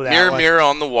don't know that. Mirror, one. mirror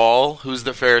on the wall. Who's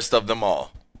the fairest of them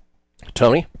all?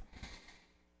 Tony?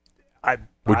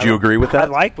 Would you agree with that?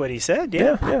 I like what he said.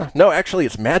 Yeah. No, actually,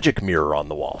 it's magic mirror on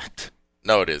the wall.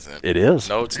 No, it isn't. It is.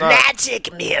 No, it's not.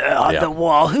 Magic mirror on the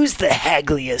wall. Who's the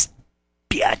haggliest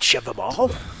bitch of them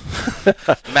all?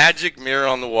 Magic mirror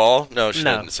on the wall? No, she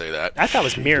didn't say that. I thought it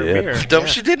was mirror, mirror. No,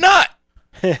 she did not.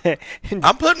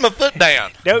 I'm putting my foot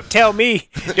down. Don't tell me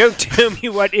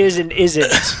what is and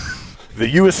isn't. The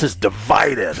U.S. is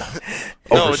divided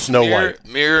over it's Snow mirror, White.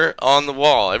 Mirror on the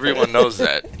wall. Everyone knows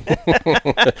that.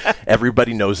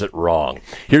 Everybody knows it wrong.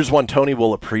 Here's one Tony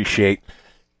will appreciate.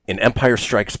 In Empire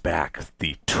Strikes Back,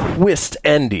 the twist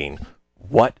ending,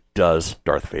 what does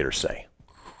Darth Vader say?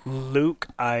 Luke,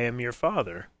 I am your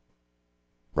father.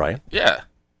 Ryan? Yeah,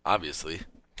 obviously.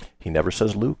 He never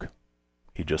says Luke.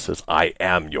 He just says, I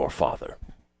am your father.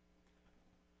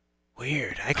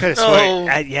 Weird. I could have sworn.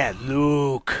 Yeah,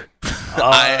 Luke.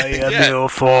 I am your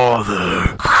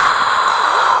father.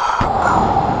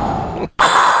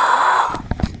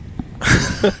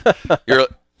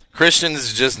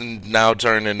 Christian's just now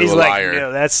turned into He's a like, liar.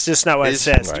 No, that's just not what it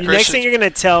says. Right. Next thing you're going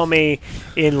to tell me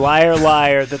in Liar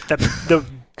Liar that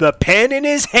the pen in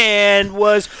his hand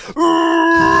was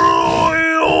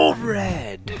royal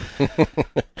red.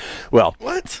 Well,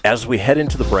 as we head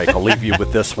into the break, I'll leave you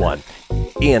with this one.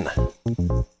 In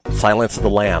Silence of the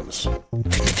Lambs,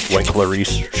 when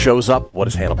Clarice shows up, what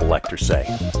does Hannibal Lecter say?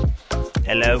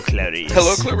 Hello, Clarice.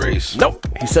 Hello, Clarice. Nope.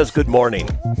 He says good morning.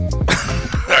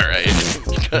 All right.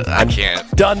 I can't.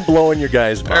 Done blowing your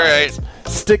guys' minds. All right.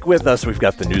 Stick with us. We've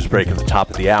got the news break at the top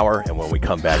of the hour, and when we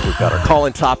come back, we've got our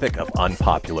call-in topic of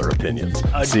unpopular opinions.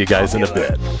 See you guys in a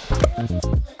bit.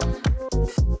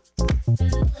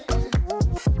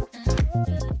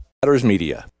 Matters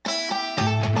Media.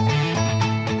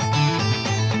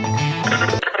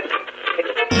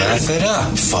 Laugh it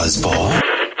up, fuzzball.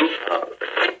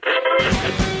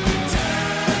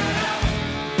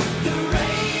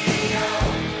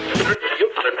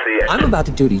 I'm about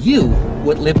to do to you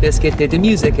what Limp Bizkit did to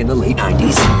music in the late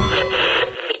 90s.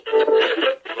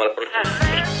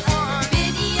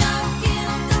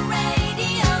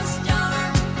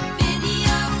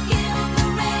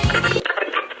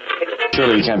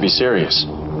 Surely you can't be serious.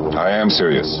 I am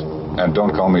serious. And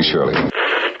don't call me Shirley.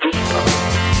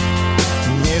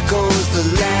 Here goes the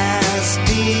last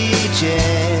DJ.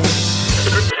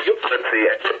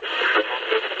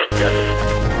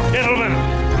 Gentlemen,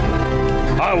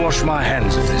 I wash my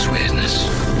hands of this weirdness.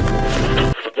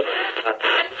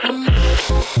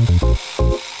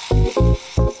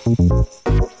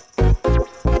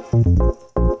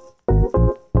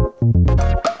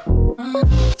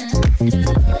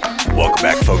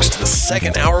 Welcome back, folks, to the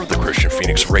second hour of the Christian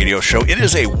Phoenix Radio Show. It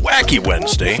is a wacky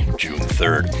Wednesday, June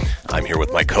 3rd. I'm here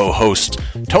with my co-hosts,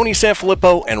 Tony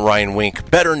Sanfilippo and Ryan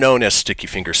Wink, better known as Sticky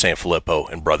Finger Sanfilippo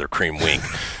and Brother Cream Wink.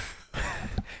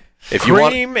 If you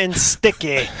Cream and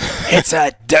Sticky. It's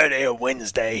a dirty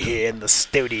Wednesday here in the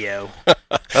studio.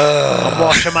 I'm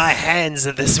washing my hands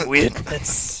of this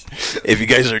weirdness. If you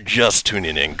guys are just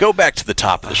tuning in, go back to the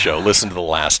top of the show, listen to the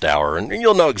last hour, and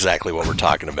you'll know exactly what we're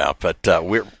talking about. But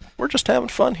we're just having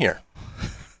fun here.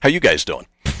 How you guys doing?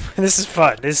 This is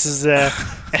fun. This is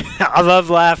I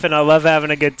love laughing. I love having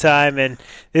a good time, and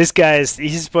this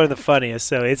he's one of the funniest.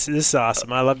 So this is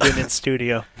awesome. I love being in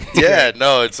studio. Yeah,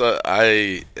 no,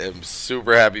 I am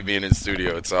super happy being in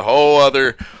studio. It's a whole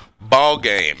other ball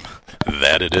game.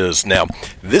 That it is. Now,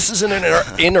 this is an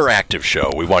interactive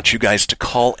show. We want you guys to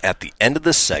call at the end of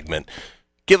this segment.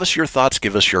 Give us your thoughts,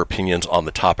 give us your opinions on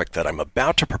the topic that I'm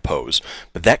about to propose.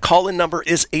 But that call-in number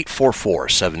is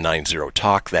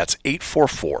 844-790-TALK. That's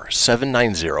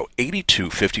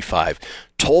 844-790-8255.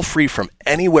 Toll-free from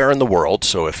anywhere in the world.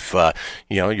 So if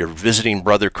you're visiting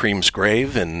Brother Cream's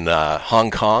grave in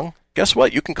Hong Kong, guess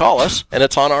what? You can call us, and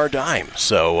it's on our dime.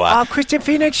 So, Christian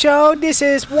Phoenix Show, this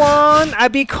is Juan. I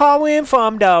be calling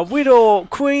from the widow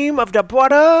cream of the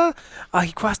brother.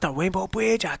 He crossed the Rainbow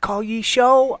Bridge. I call you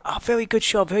show. A very good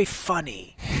show, very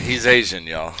funny. He's Asian,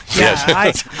 y'all. Yeah,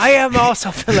 yes. I am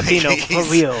also Filipino for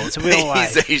real. It's real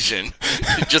life. He's Asian.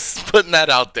 Just putting that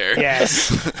out there. Yes.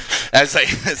 As I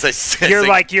said,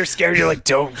 you're scared. You're like,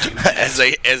 don't do that.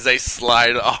 As I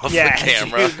slide off the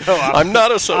camera. I'm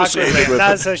not associated with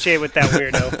Not associated with that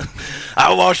weirdo.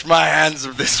 I wash my hands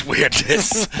of this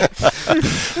weirdness.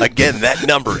 Again, that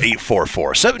number,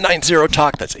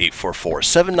 844-790-TALK. That's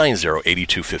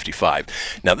 844-790-8255.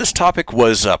 Now, this topic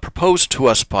was proposed to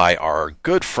us by our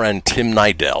good friend Tim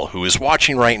Nidell, who is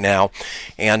watching right now,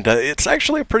 and it's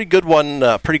actually a pretty good one,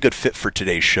 pretty good fit for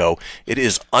today's show. It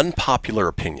is unpopular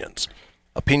opinions.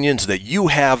 Opinions that you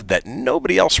have that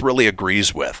nobody else really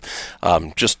agrees with.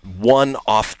 Just one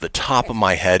off the top of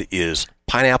my head is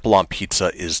pineapple on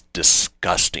pizza is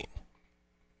disgusting.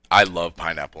 I love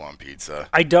pineapple on pizza.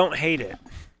 I don't hate it.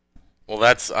 Well,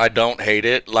 I don't hate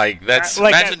it.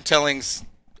 Imagine telling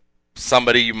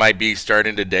somebody you might be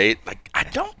starting to date, like, I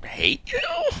don't hate you.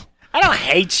 I don't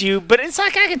hate you, but it's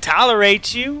like I can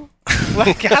tolerate you.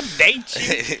 Like, I'll date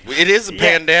you. It is a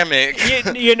pandemic.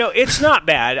 It's not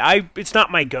bad. It's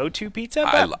not my go-to pizza.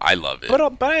 But I love it. But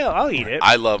I'll eat it.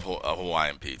 I love a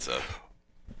Hawaiian pizza.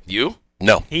 You?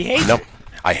 No. He hates it.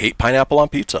 I hate pineapple on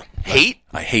pizza. Hate?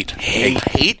 I hate.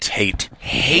 Hate?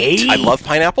 I love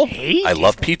pineapple. I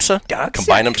love pizza.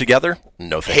 Combine them together.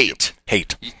 No thank you.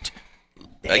 Hate.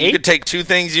 You could take two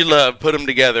things you love, put them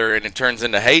together, and it turns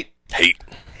into hate? Hate.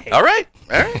 All right.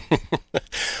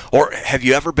 Or have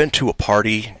you ever been to a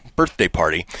birthday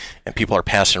party, and people are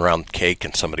passing around cake,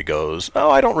 and somebody goes,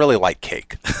 "Oh, I don't really like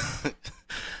cake."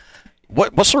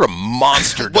 What sort of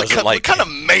monster doesn't like cake? What kind of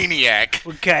maniac?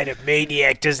 What kind of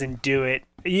maniac doesn't do it?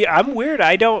 Yeah, I'm weird.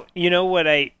 I don't. You know what?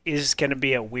 Is going to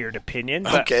be a weird opinion.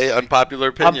 Okay, unpopular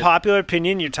opinion. Unpopular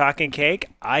opinion. You're talking cake.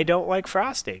 I don't like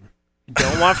frosting.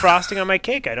 Don't want frosting on my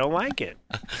cake. I don't like it.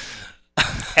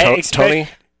 Tony.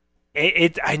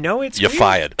 I know it's You're weird.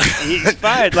 fired. You're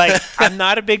fired. Like, I'm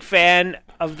not a big fan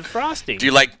of the frosting. Do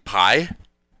you like pie?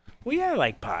 Well, yeah, I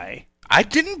like pie. I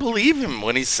didn't believe him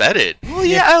when he said it. Well,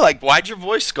 yeah, why'd your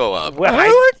voice go up? Well,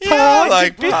 I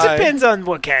like pie. It depends on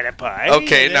what kind of pie.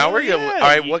 Okay, now we're going. All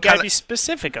right, what kind of? You gotta be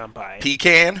specific on pie.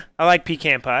 Pecan? I like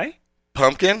pecan pie.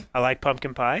 Pumpkin? I like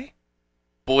pumpkin pie.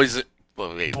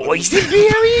 Boysenberry?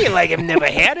 Like, I've never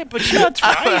had it, but I'll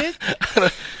try it.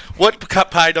 What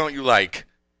pie don't you like?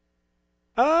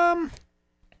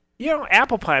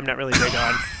 Apple pie I'm not really big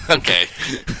on. Okay.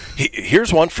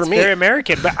 Here's one for me. Very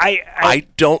American, but I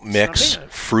don't mix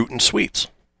fruit and sweets.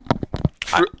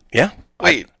 Yeah.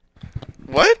 Wait.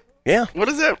 What? Yeah. What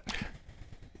does that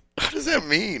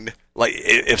mean? Like,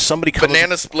 if somebody comes...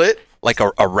 Banana split? Like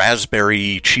a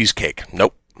raspberry cheesecake.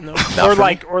 Nope. No. Or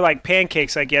like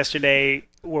pancakes like yesterday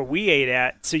where we ate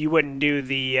at, so you wouldn't do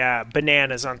the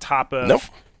bananas on top of... Nope.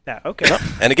 That. Okay. No.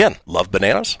 And again, love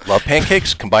bananas, love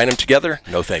pancakes, combine them together,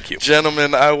 no thank you.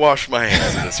 Gentlemen, I wash my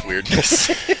hands of this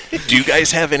weirdness. Do you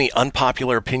guys have any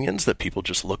unpopular opinions that people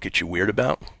just look at you weird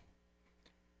about?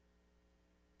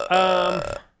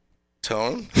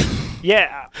 Tone?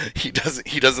 Yeah. He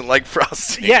doesn't like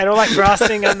frosting. Yeah, I don't like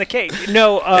frosting on the cake.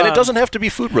 No. And it doesn't have to be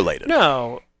food related.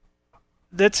 No.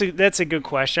 That's a good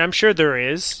question. I'm sure there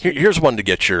is. Here's one to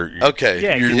get your get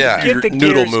the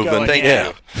noodle gears moving. Going, Thank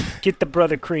you. Get the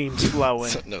brother creams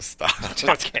flowing. No, stop.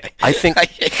 Okay. I think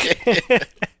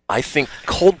I think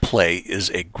Coldplay is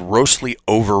a grossly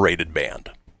overrated band.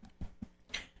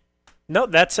 No,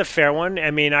 that's a fair one. I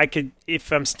mean, I could,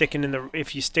 if you stick in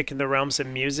the realms of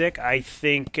music, I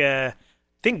think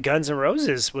Guns N'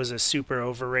 Roses was a super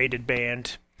overrated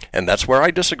band. And that's where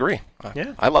I disagree.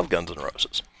 Yeah. I love Guns N'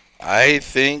 Roses. I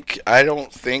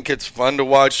don't think it's fun to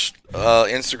watch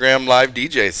Instagram live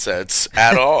DJ sets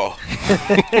at all.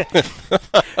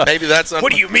 Maybe that's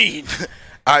what do you mean?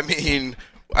 I mean,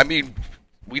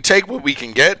 we take what we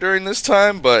can get during this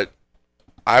time, but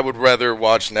I would rather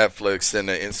watch Netflix than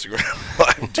an Instagram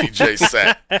live DJ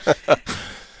set.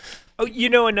 Oh,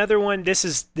 another one. This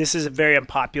is a very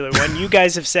unpopular one. You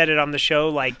guys have said it on the show.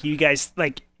 Like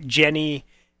Jenny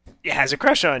has a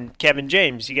crush on Kevin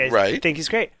James. You guys think he's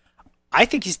great. I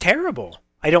think he's terrible.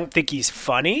 I don't think he's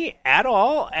funny at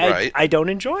all. I don't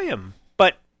enjoy him.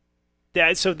 But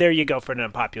so there you go for an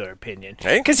unpopular opinion.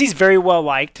 Because he's very well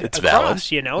liked across,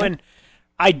 valid. And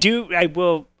I do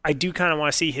kind of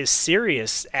want to see his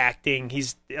serious acting.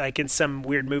 He's like in some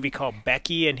weird movie called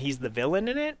Becky, and he's the villain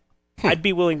in it. I'd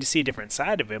be willing to see a different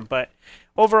side of him. But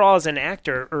overall, as an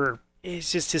actor,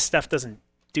 it's just his stuff doesn't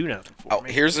do nothing for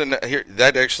me.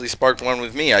 That actually sparked one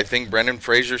with me. I think Brendan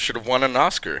Fraser should have won an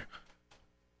Oscar.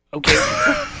 Okay.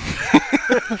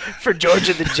 For George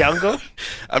of the Jungle?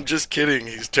 I'm just kidding.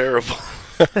 He's terrible.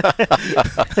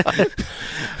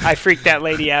 I freaked that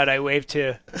lady out. I waved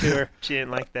to her. She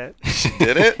didn't like that. She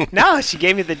did it? No, she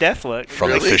gave me the death look.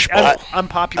 From the fishbowl.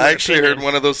 Unpopular I actually opinion. heard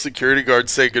one of those security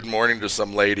guards say good morning to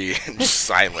some lady in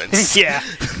silence. Yeah.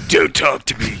 Don't talk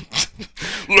to me.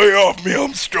 Lay off me.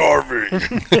 I'm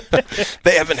starving.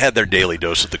 They haven't had their daily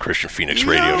dose of the Christian Phoenix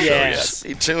radio show yet.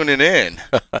 Be tuning in.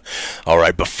 All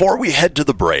right. Before we head to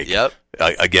the break,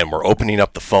 again, we're opening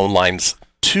up the phone lines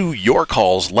to your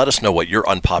calls. Let us know what your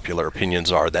unpopular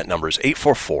opinions are. That number is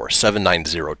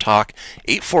 844-790-TALK,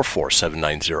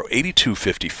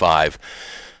 844-790-8255.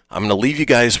 I'm going to leave you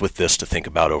guys with this to think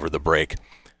about over the break.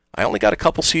 I only got a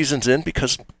couple seasons in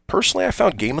because, personally, I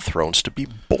found Game of Thrones to be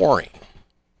boring.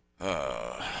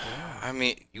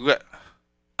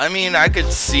 I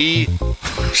could see...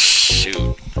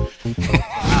 Shoot.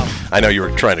 I know you were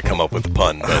trying to come up with a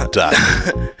pun, but...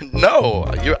 No,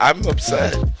 I'm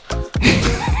upset.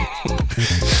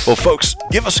 Well, folks,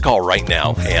 give us a call right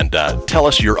now and tell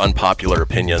us your unpopular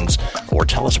opinions or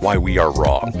tell us why we are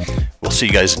wrong. We'll see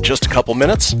you guys in just a couple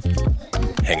minutes.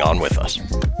 Hang on with us.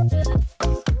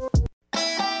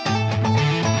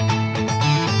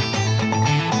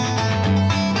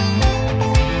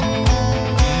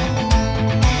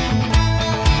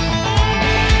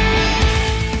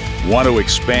 Want to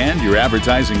expand your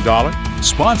advertising dollar?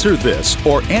 Sponsor this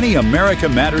or any America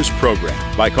Matters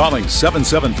program by calling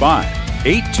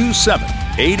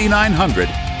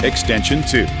 775-827-8900, extension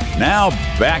 2. Now,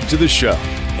 back to the show.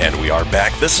 And we are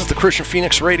back. This is the Christian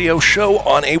Phoenix Radio Show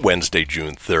on a Wednesday,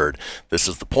 June 3rd. This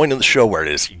is the point of the show where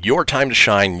it is your time to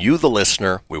shine, you the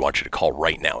listener. We want you to call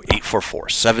right now,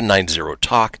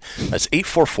 844-790-TALK. That's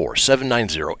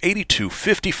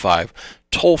 844-790-8255.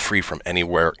 Toll free from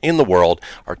anywhere in the world.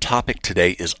 Our topic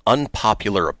today is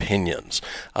unpopular opinions.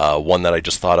 One that I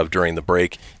just thought of during the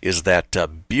break is that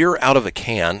beer out of a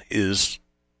can is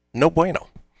no bueno.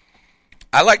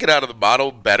 I like it out of the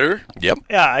bottle better. Yep.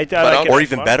 Yeah, I like it. Or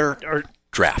even better,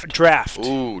 draft. Draft.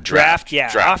 Ooh, draft.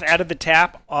 Yeah, off out of the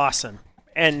tap, awesome.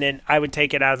 And then I would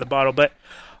take it out of the bottle. But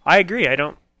I agree.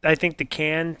 I think the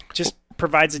can just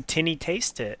provides a tinny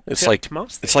taste to it. It's like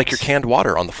your canned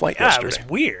water on the flight yesterday. Yeah, it was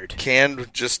weird.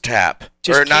 Canned just tap.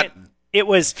 It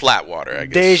was flat water, I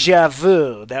guess. Deja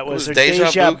vu. That was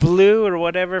Deja Blue or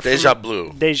whatever. Deja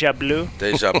Blue. Deja Blue.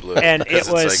 Deja Blue. And it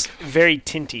was very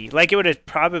tinty. Like it would have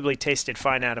probably tasted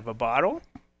fine out of a bottle,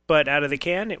 but out of the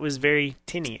can, it was very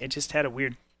tinny. It just had a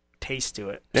weird taste to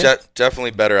it.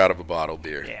 Definitely better out of a bottle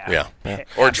beer. Yeah.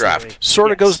 Or draft.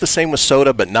 Sort of goes the same with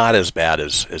soda, but not as bad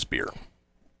as beer.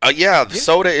 The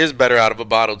soda is better out of a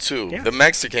bottle, too. Yeah. The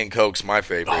Mexican Coke's my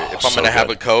favorite. If I'm going to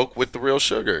have a Coke with the real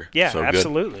sugar. Yeah, so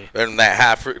absolutely. And that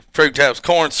half fructose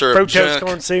corn syrup. Fructose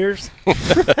corn syrup.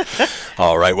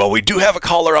 All right, well, we do have a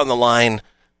caller on the line.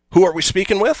 Who are we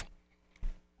speaking with?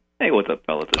 Hey, what's up,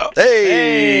 fellas?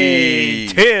 Hey,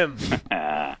 Tim.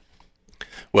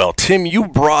 Well, Tim, you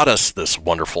brought us this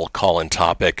wonderful call-in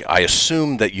topic. I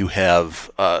assume that you have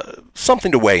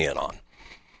something to weigh in on.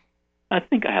 I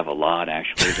think I have a lot,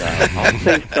 actually. I'll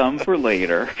save some for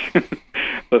later.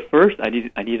 But first, I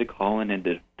need to call in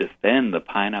and defend the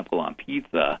pineapple on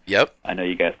pizza. Yep. I know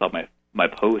you guys saw my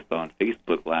post on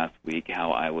Facebook last week,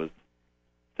 how I was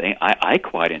saying I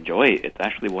quite enjoy it. It's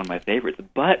actually one of my favorites.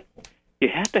 But you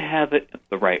have to have it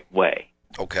the right way.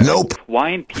 Okay. Nope. If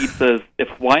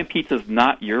Hawaiian pizza's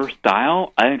not your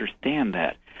style, I understand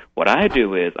that. What I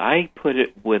do is I put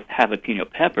it with jalapeno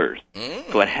peppers,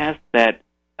 so it has that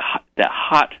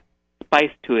hot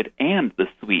spice to it and the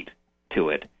sweet to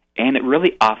it, and it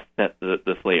really offsets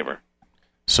the flavor.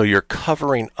 So you're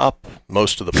covering up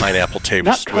most of the pineapple taste.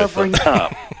 Not covering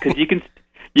up, because you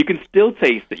can still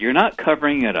taste it. You're not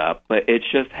covering it up, but it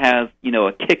just has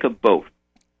a kick of both.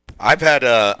 I've had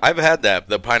that.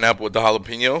 The pineapple with the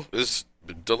jalapeno is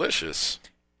delicious.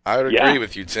 I would agree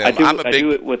with you, Tim. I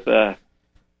do it with.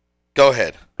 Go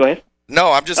ahead. Go ahead.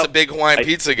 No, I'm just a big Hawaiian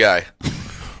pizza guy.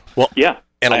 Well, yeah,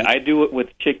 and I do it with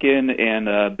chicken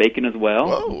and bacon as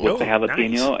well, with the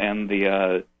jalapeno and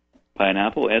the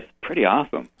pineapple. It's pretty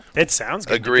awesome. It sounds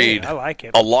good. Agreed. I like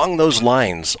it. Along those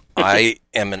lines, I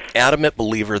am an adamant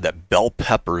believer that bell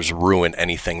peppers ruin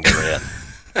anything they're in.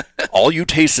 All you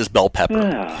taste is bell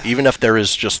pepper, even if there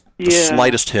is just the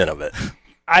slightest hint of it.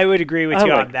 I would agree with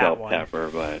you on that bell one. Pepper,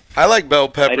 but I like bell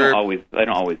pepper. I don't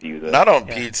always use it. Not on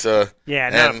pizza. Yeah,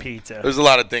 not and pizza. There's a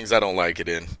lot of things I don't like it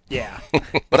in. Yeah.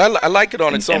 But I like it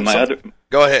on its own.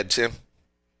 Go ahead, Tim.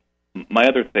 My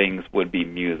other things would be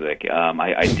music.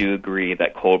 I do agree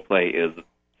that Coldplay is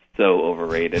so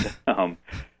overrated.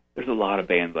 There's a lot of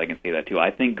bands I can say that too.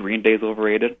 I think Green Day's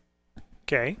overrated.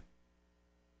 Okay.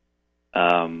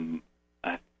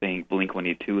 I think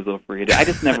Blink-182 is overrated. I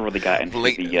just never really got into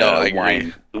the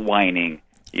whining, the whining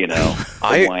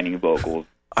vocals.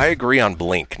 I agree on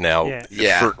Blink. Now,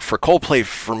 for Coldplay,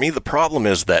 for me, the problem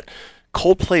is that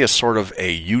Coldplay is sort of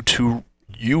a U2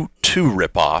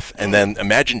 ripoff, and then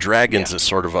Imagine Dragons is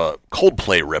sort of a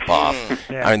Coldplay ripoff.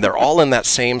 Yeah. I mean, they're all in that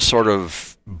same sort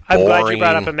of boring... I'm glad you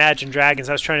brought up Imagine Dragons.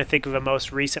 I was trying to think of a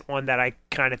most recent one that I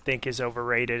kind of think is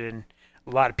overrated, and a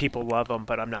lot of people love them,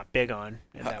 but I'm not big on,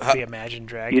 and that would be Imagine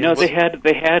Dragons. They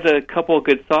had a couple of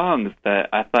good songs that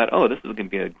I thought, oh, this is going to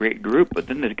be a great group, but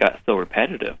then it got so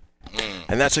repetitive.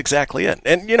 And that's exactly it.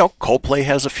 And, Coldplay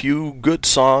has a few good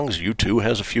songs. U2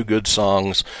 has a few good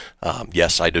songs.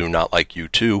 Yes, I do not like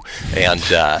U2.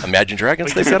 And Imagine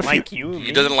Dragons, they've got a few.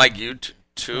 He doesn't like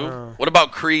U2? What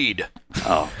about Creed?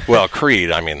 Oh. Well,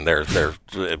 Creed, I mean, they're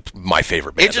my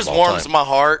favorite band. It just warms my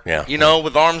heart. Yeah.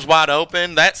 With Arms Wide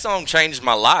Open, that song changed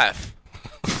my life.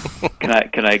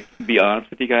 Can I be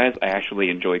honest with you guys? I actually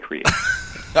enjoy Creed.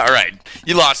 All right.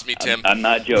 You lost me, Tim. I'm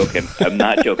not joking.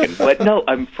 But no,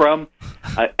 I'm from,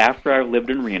 after I lived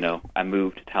in Reno, I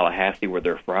moved to Tallahassee where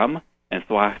they're from. And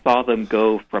so I saw them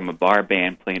go from a bar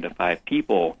band playing to 5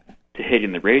 people to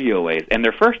hitting the radio waves. And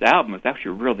their first album was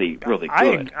actually really, really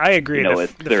good. I agree. The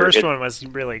first one was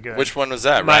really good. Which one was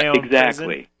that? My Own Exactly.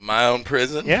 Prison. My Own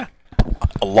Prison? Yeah.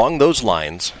 Along those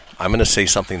lines, I'm going to say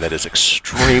something that is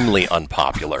extremely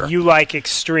unpopular. You like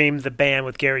Extreme, the band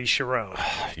with Gary Cherone.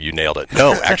 You nailed it.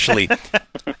 No, actually,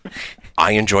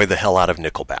 I enjoy the hell out of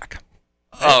Nickelback.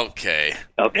 Okay.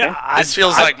 Yeah, this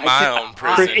feels like My Own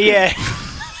Prison. Yeah.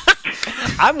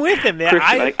 I'm with him, man.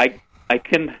 I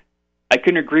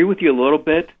can agree with you a little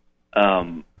bit.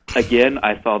 Again,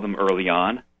 I saw them early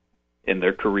on in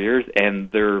their careers,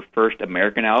 and their first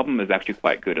American album is actually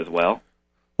quite good as well.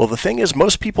 Well, the thing is,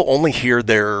 most people only hear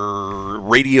their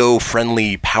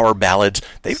radio-friendly power ballads.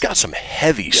 They've got some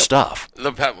heavy stuff.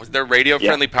 Their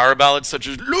radio-friendly power ballads, such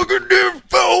as "Look at this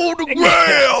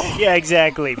photograph." Yeah,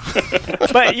 exactly.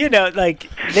 But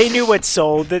they knew what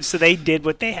sold, so they did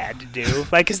what they had to do.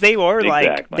 Because they were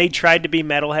they tried to be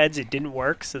metalheads, it didn't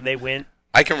work, so they went.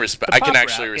 I can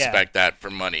actually respect that for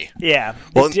money. Yeah,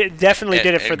 well, definitely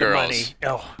did it for the money.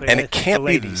 Oh, and it can't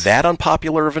be that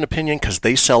unpopular of an opinion because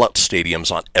they sell out stadiums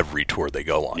on every tour they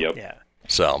go on. Yep. Yeah.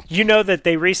 So that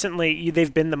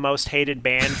they've been the most hated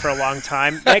band for a long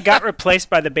time. That got replaced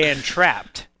by the band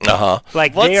Trapped.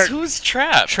 Who's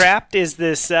Trapped? Trapped is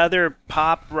this other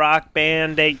pop rock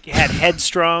band. They had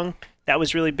Headstrong. That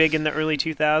was really big in the early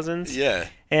 2000s. Yeah.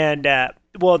 And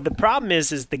the problem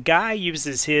is the guy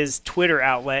uses his Twitter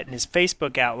outlet and his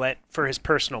Facebook outlet for his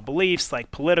personal beliefs,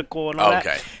 like political and all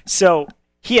that. So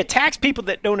he attacks people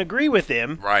that don't agree with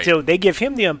him. Right. So they give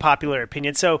him the unpopular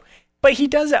opinion. But he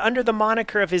does it under the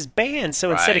moniker of his band.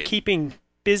 So instead of keeping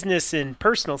business and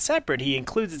personal separate, he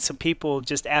includes it so people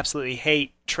just absolutely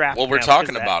hate Trapped. Well, we're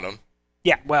talking about him.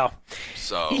 Yeah, well,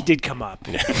 so he did come up.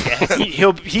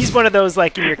 Yeah, he's one of those,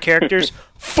 like, in your characters,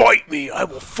 fight me, I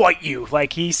will fight you.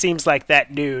 Like, he seems like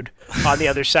that dude on the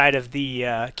other side of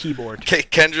the keyboard.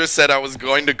 Kendra said I was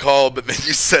going to call, but then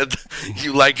you said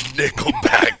you like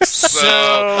Nickelback.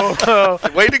 So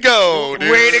way to go, dude.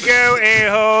 Way to go,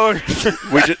 a-hole.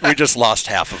 we just lost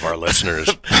half of our listeners.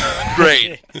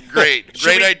 Great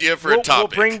idea for a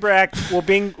topic. We'll bring back, We'll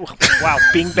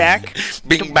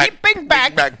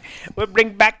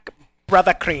bring back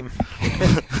Brother Cream.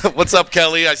 What's up,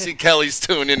 Kelly? I see Kelly's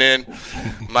tuning in.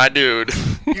 My dude.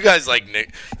 You guys like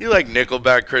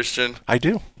Nickelback, Christian? I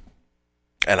do.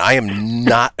 And I am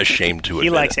not ashamed to admit He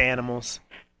likes it. animals.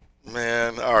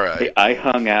 Man, all right. Hey, I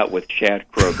hung out with Chad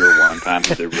Kroger one time.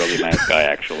 He's a really nice guy,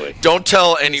 actually. Don't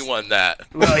tell anyone that.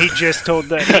 Well, he just told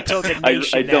the nation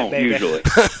I don't that, usually.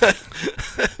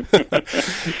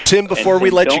 Tim, before we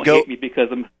let you go, hate me because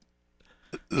I'm.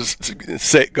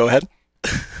 Go ahead.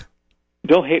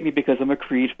 Don't hate me because I'm a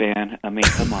Creed fan. I mean,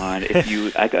 come on.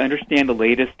 I can understand the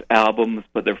latest albums,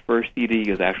 but their first CD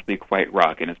is actually quite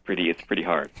rock, and it's pretty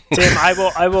hard. Tim,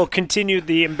 I will continue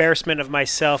the embarrassment of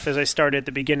myself as I started at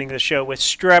the beginning of the show with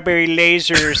strawberry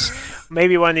lasers.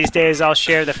 Maybe one of these days I'll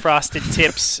share the frosted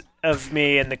tips of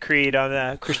me and the Creed on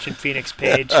the Christian Phoenix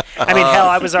page. I mean, hell,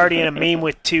 I was already in a meme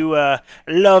with two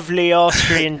lovely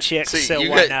Austrian chicks, so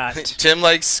why not? Tim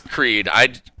likes Creed.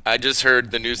 I just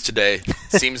heard the news today.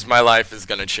 Seems my life is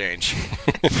going to change.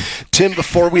 Tim,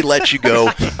 before we let you go,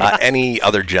 any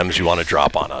other gems you want to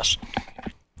drop on us?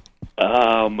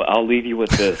 I'll leave you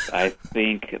with this. I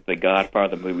think the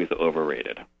Godfather movie is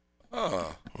overrated.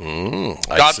 Oh.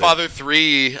 Godfather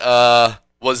 3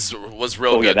 was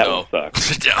real good, that though. one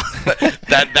sucked.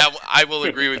 that I will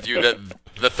agree with you that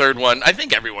the third one, I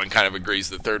think everyone kind of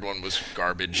agrees the third one was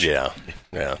garbage. Yeah.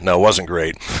 No, it wasn't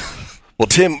great. Well,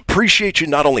 Tim, appreciate you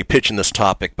not only pitching this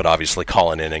topic, but obviously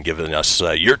calling in and giving us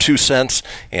your 2 cents.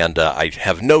 And I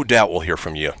have no doubt we'll hear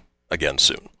from you again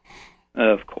soon.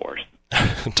 Of course.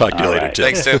 Talk to you later, right. Tim.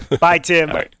 Thanks, Tim. Bye, Tim.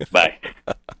 All right. Bye.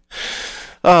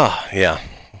 Oh, yeah.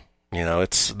 You know,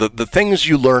 it's the things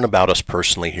you learn about us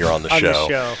personally here on the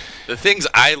show. The things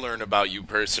I learn about you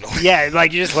personally. Yeah,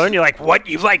 like you just learn. You're like, what?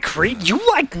 You like Creed? You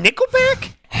like Nickelback?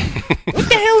 What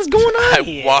the hell is going on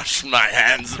here? I wash my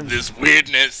hands of this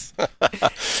weirdness.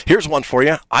 Here's one for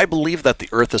you. I believe that the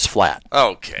Earth is flat.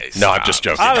 Okay. No, I'm just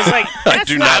joking. I was like, I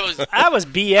do not. That was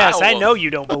BS. I know you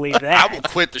don't believe that. I will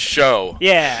quit the show.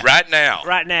 Yeah. Right now.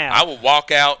 I will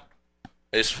walk out.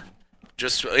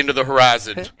 Just into the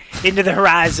horizon. Into the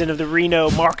horizon of the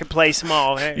Reno Marketplace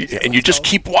Mall. And you just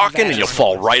keep walking and you'll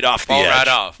fall right off the edge. Fall right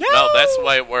off. No, that's the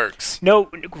way it works.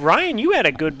 No, Ryan, you had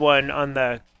a good one on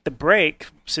the break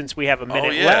since we have a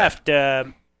minute left.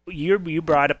 You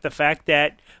brought up the fact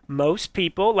that most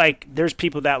people, like, there's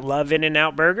people that love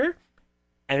In-N-Out Burger,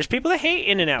 and there's people that hate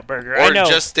In-N-Out Burger. Or I know.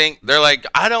 just think, they're like,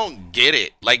 I don't get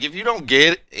it. Like, if you don't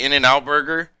get In-N-Out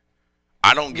Burger,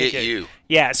 I don't get you.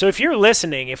 Yeah, so if you're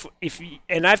listening, if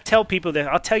and I've tell people that,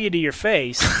 I'll tell you to your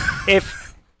face,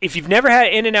 if you've never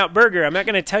had In-N-Out Burger, I'm not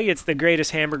going to tell you it's the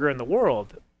greatest hamburger in the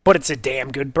world, but it's a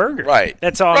damn good burger. Right.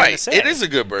 That's all I'm going to say. It is a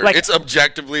good burger. Like, it's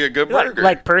objectively a good burger.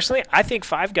 Like personally, I think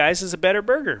Five Guys is a better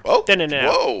burger than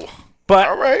In-N-Out. Whoa. But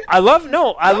all right. I love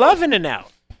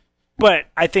In-N-Out, but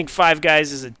I think Five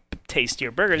Guys is a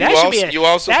tastier burger.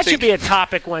 That should be a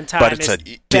topic one time. But it's a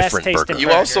different burger.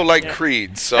 You also like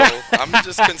Creed, so I'm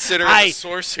just considering the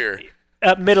source here.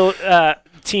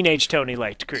 Teenage Tony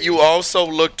liked Creed. You also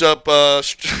looked up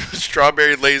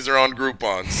strawberry laser on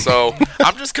Groupon, so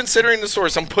I'm just considering the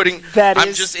source. I'm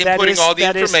just inputting all the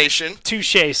information.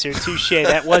 Touche, sir, touche.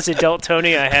 That was adult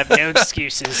Tony. I have no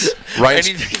excuses.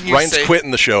 Ryan's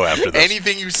quitting the show after this.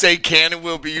 Anything you say can and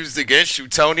will be used against you,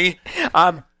 Tony.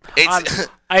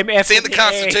 It's in the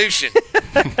Constitution.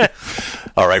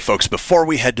 All right, folks, before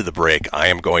we head to the break, I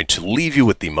am going to leave you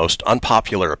with the most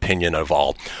unpopular opinion of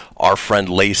all. Our friend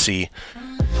Lacey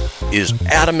is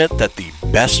adamant that the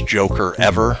best Joker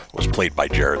ever was played by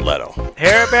Jared Leto.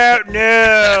 How about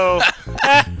no?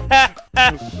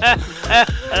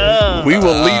 We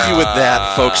will leave you with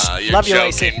that, folks. You're Love you, joking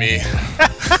Lacey. me.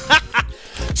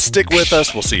 Stick with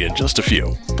us. We'll see you in just a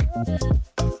few.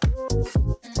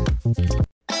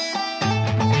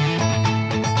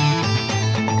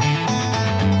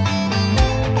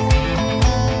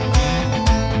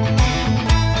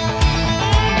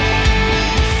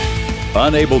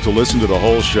 Unable to listen to the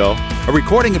whole show? A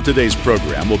recording of today's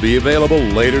program will be available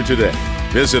later today.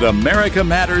 Visit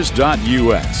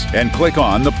americamatters.us and click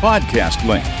on the podcast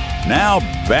link. Now,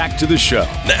 back to the show.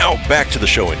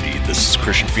 Indeed. This is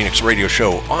Christian Phoenix Radio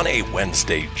Show on a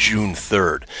Wednesday, June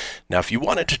 3rd. Now, if you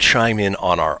wanted to chime in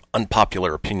on our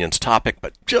unpopular opinions topic,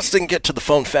 but just didn't get to the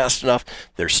phone fast enough,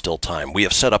 there's still time. We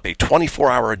have set up a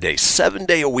 24-hour-a-day,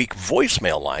 7-day-a-week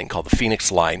voicemail line called the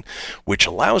Phoenix Line, which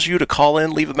allows you to call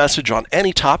in, leave a message on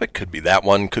any topic. Could be that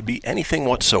one, could be anything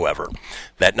whatsoever.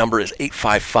 That number is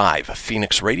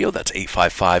 855-PHOENIX-RADIO. That's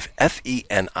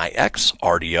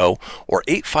 855-FENIX-RDO or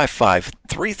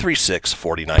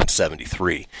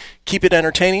 855-336-4973. Keep it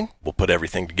entertaining. We'll put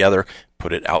everything together,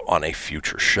 put it out on a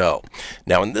future show.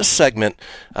 Now, in this segment,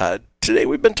 today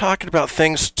we've been talking about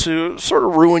things to sort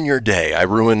of ruin your day. I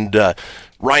ruined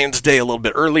Ryan's day a little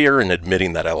bit earlier in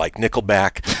admitting that I like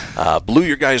Nickelback. Blew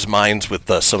your guys' minds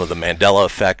with some of the Mandela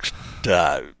effect,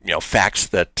 facts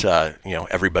that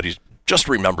everybody just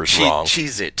remembers wrong.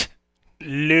 Cheese it.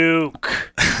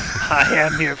 Luke, I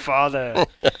am your father.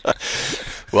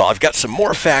 Well, I've got some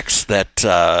more facts that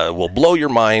will blow your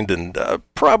mind and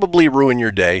probably ruin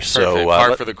your day. Perfect. So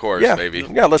par for the course, baby.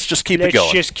 Yeah, let's just keep it going.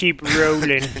 Let's just keep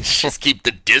rolling. Just keep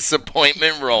the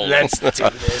disappointment rolling. Let's do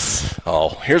this. Oh,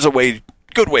 here's a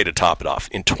good way to top it off.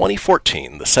 In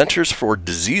 2014, the Centers for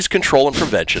Disease Control and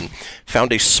Prevention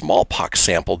found a smallpox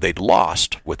sample they'd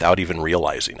lost without even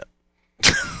realizing it.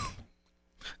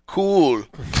 Cool.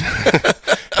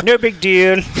 No big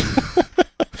deal.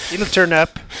 It'll turn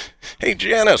up. Hey,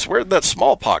 Janice, where'd that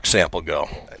smallpox sample go?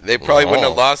 They probably wouldn't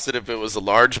have lost it if it was a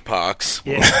large pox.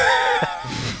 Yeah.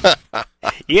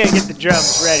 You gotta get the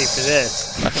drums ready for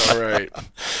this. All right.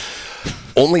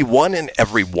 Only 1 in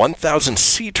every 1,000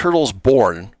 sea turtles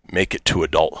born make it to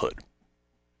adulthood.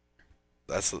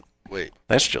 That's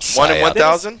just 1 in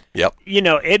 1,000? Yep.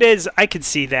 It is. I could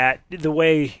see that the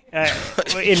way. I've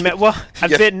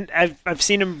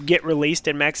seen them get released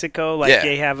in Mexico.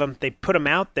 They have them. They put them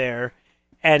out there,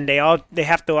 and they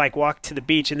have to walk to the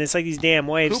beach, and it's like these damn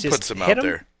waves. Who just puts them hit out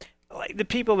there? Like the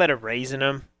people that are raising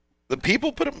them. The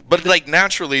people put them, but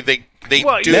naturally they do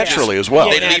naturally as well.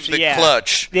 They leave the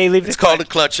clutch. They leave. It's called a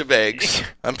clutch of eggs.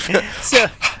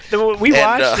 We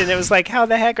watched, and it was like, how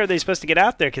the heck are they supposed to get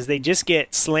out there? Because they just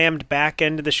get slammed back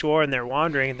into the shore, and they're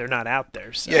wandering, and they're not out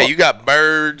there. So. Yeah, you got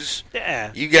birds.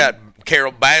 Yeah. You got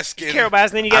Carol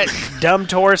Baskin. Then you got dumb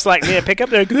tourists like me to pick up.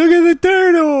 They're like, look at the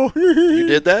turtle. You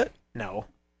did that? No.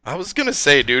 I was going to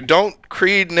say, dude, don't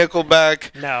Creed,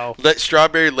 Nickelback, no. Let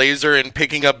Strawberry Laser and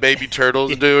picking up baby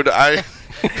turtles, dude.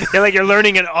 You're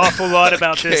learning an awful lot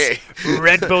about this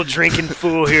Red Bull drinking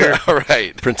fool here. All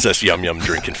right. Princess Yum Yum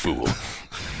drinking fool.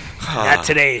 Not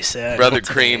today, sir. Brother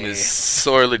Cream is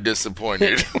sorely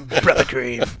disappointed. Brother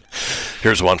Cream.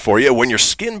 Here's one for you. When your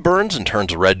skin burns and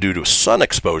turns red due to sun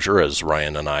exposure, as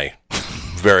Ryan and I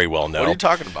very well know. What are you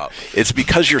talking about? It's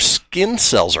because your skin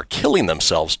cells are killing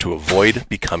themselves to avoid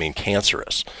becoming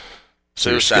cancerous.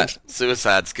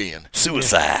 Suicide skin.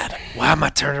 Suicide. Why am I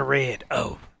turning red?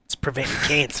 Oh, it's preventing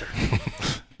cancer.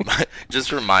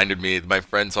 Just reminded me, my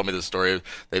friend told me the story.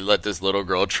 They let this little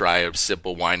girl try a sip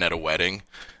of wine at a wedding.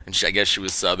 And I guess she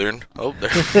was Southern. Oh, there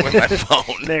went my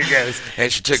phone. There it goes.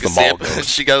 And she took a sip, and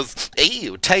she goes,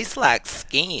 ew, tastes like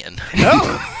skin.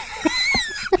 Oh.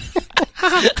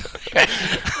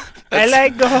 I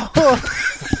like gold.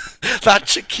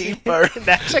 That's a keeper.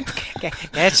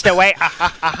 That's the way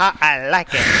I like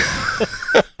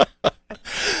it.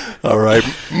 All right,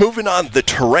 moving on. The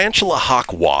tarantula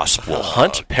hawk wasp will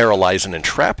hunt, paralyze, and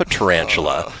entrap a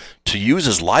tarantula to use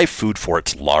as live food for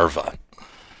its larva.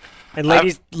 And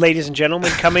ladies and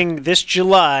gentlemen, coming this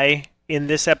July in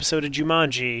this episode of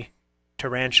Jumanji,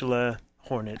 tarantula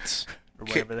hornets. Or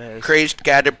whatever that is. Crazed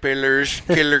caterpillars,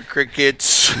 killer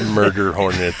crickets, murder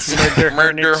hornets.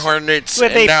 Murder hornets. Well,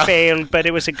 they failed, but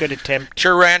it was a good attempt.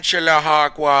 Tarantula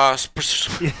hawk wasps.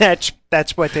 That's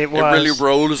what it was. It really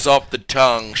rolls off the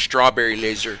tongue. Strawberry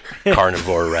laser.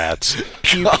 Carnivore rats.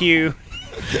 Pew pew.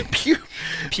 Pew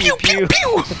pew pew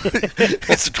pew.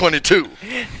 It's a 22.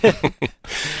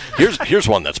 Here's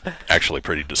one that's actually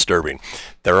pretty disturbing.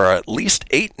 There are at least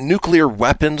 8 nuclear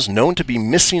weapons known to be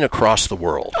missing across the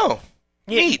world. Oh.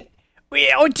 Neat. Well,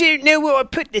 I don't know where I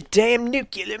put the damn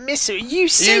nuclear missile. You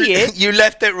see it. You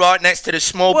left it right next to the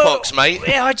smallpox, mate.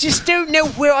 Well, I just don't know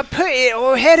where I put it.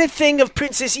 I had a thing of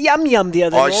Princess Yum Yum the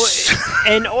other night,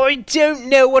 and I don't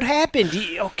know what happened.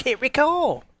 I can't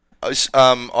recall. I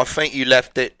think you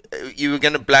left it. You were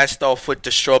going to blast off with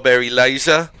the strawberry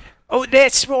laser. Oh,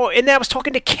 that's right. And I was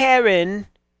talking to Karen.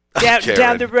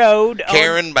 Down the road.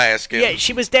 Karen Baskin. Yeah,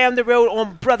 she was down the road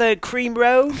on Brother Cream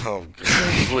Road. Oh,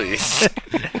 God, please.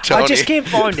 I just can't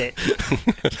find it.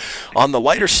 On the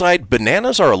lighter side,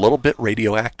 bananas are a little bit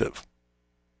radioactive.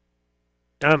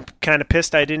 I'm kind of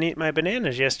pissed I didn't eat my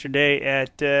bananas yesterday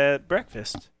at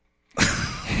breakfast.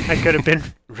 I could have been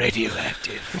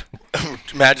radioactive.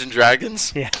 Imagine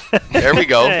Dragons? Yeah. There we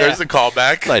go. There's the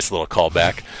callback. Nice little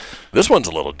callback. This one's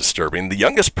a little disturbing. The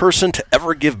youngest person to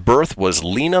ever give birth was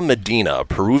Lena Medina, a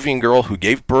Peruvian girl who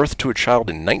gave birth to a child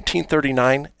in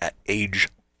 1939 at age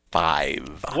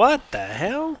 5. What the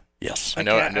hell? Yes. I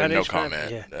know no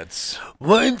comment. Yeah. That's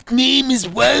my name is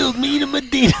Wild Lena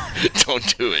Medina.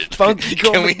 Don't do it. Funky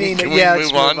Medina. Can we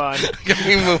move on? Can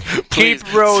we move? Please.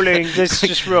 Keep rolling.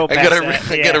 Just roll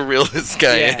past I gotta reel this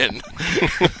guy in.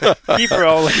 Keep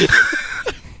rolling.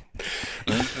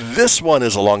 This one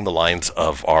is along the lines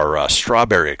of our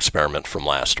strawberry experiment from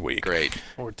last week. Great.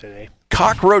 Or today.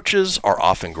 Cockroaches are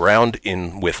often ground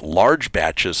in with large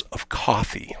batches of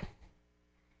coffee.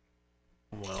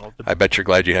 Well, I bet you're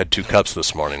glad you had 2 cups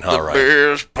this morning, huh, Ryan?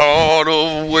 The best part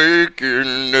of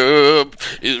waking up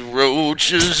is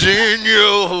roaches in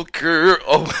your curl.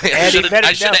 Oh, I should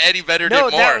have Eddie Veddered it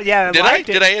more. Did I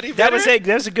Eddie Vedder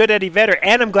that was a good Eddie Vedder,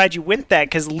 and I'm glad you went that,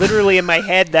 because literally in my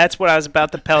head, that's what I was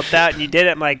about to pelt out, and you did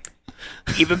it. I'm like,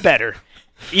 even better.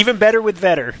 Even better with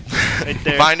Vedder. Right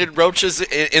there. Finding roaches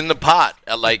in the pot,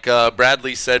 like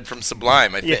Bradley said from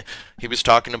Sublime. I think he was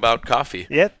talking about coffee.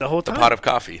 Yeah, the whole time. The pot of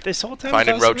coffee. This whole time.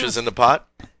 Finding roaches in the pot.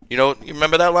 You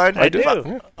remember that line? I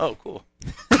do. Oh, cool.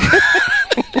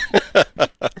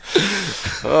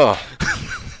 Oh.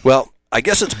 Well, I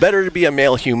guess it's better to be a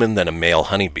male human than a male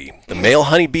honeybee. The male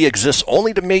honeybee exists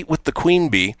only to mate with the queen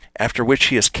bee, after which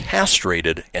he is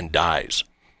castrated and dies.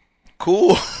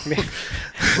 Cool.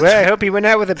 Well, I hope he went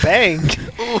out with a bang.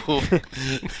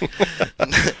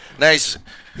 Nice.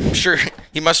 I'm sure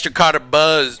he must have caught a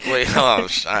buzz. Wait,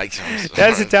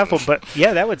 That's a tough one, but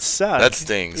yeah, that would suck. That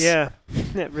stings. Yeah,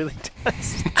 it really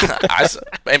does.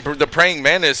 And the praying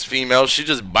mantis female, she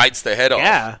just bites the head off.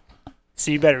 Yeah. So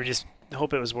you better just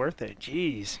hope it was worth it.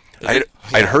 Jeez.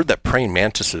 I'd heard that praying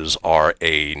mantises are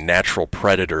a natural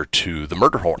predator to the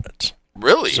murder hornets.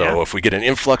 Really? So if we get an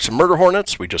influx of murder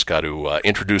hornets, we just got to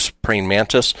introduce praying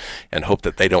mantis and hope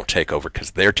that they don't take over, because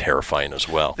they're terrifying as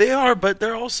well. They are, but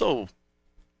they're also...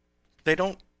 They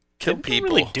don't kill people. They don't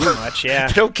really do much, yeah.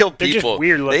 They don't kill They're people. just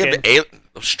weird looking. They have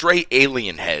straight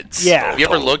alien heads. Yeah. Have you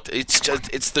ever looked? It's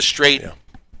the straight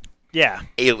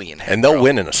alien head. And they'll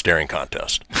win in a staring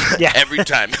contest. Yeah. Every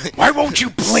time. Why won't you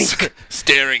blink?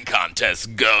 Staring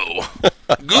contest, go.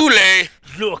 Goulet.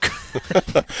 Look.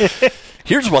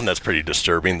 Here's one that's pretty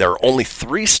disturbing. There are only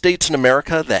 3 states in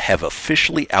America that have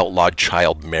officially outlawed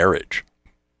child marriage.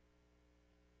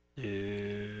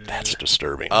 That's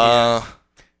disturbing.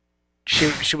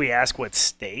 Should we ask what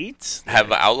states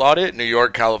have outlawed it? New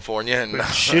York, California, and it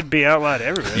should be outlawed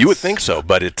everywhere. You would think so,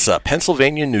 but it's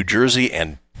Pennsylvania, New Jersey,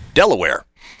 and Delaware.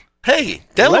 Hey,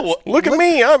 Delaware! Look at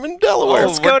me, I'm in Delaware.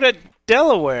 Let's go to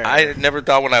Delaware. I never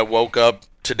thought when I woke up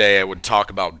today I would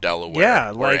talk about Delaware.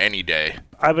 Yeah, or any day.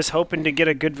 I was hoping to get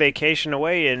a good vacation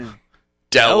away in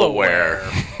Delaware.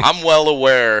 I'm well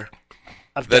aware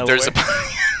of that Delaware. there's a.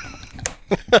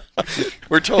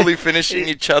 We're totally finishing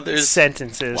each other's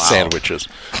sentences. Sandwiches.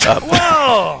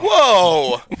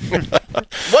 Whoa!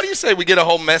 What do you say we get a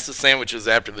whole mess of sandwiches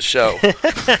after the show?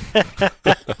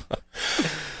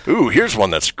 Ooh, here's one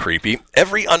that's creepy.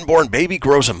 Every unborn baby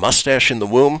grows a mustache in the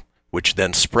womb, which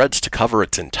then spreads to cover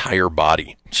its entire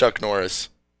body. Chuck Norris.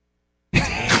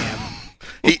 Damn.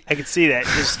 I can see that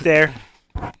just there.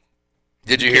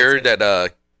 Did you hear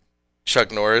that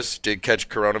Chuck Norris did catch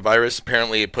coronavirus?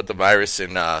 Apparently he put the virus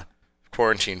in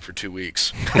quarantine for 2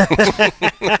 weeks.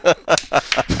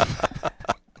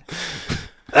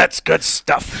 That's good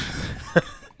stuff.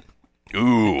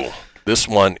 Ooh, this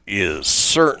one is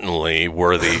certainly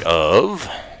worthy of...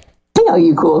 Hey, all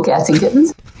you cool cats and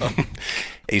kittens.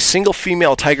 A single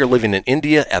female tiger living in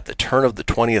India at the turn of the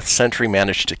 20th century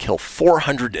managed to kill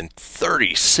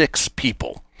 436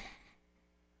 people.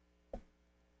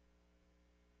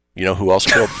 You know who else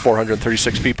killed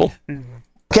 436 people?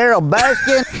 Carol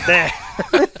Baskin.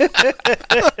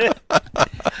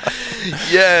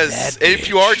 Yes. If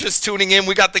you are just tuning in,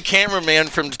 we got the cameraman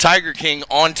from the Tiger King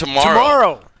on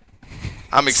tomorrow.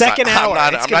 I'm excited. Second hour.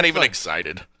 I'm not even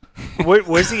excited.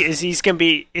 Where's he? Is he gonna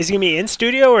be in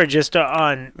studio or just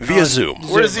on via Zoom?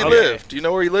 Where does he live? Do you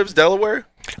know where he lives? Delaware?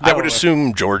 I would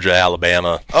assume Georgia,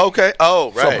 Alabama. Okay.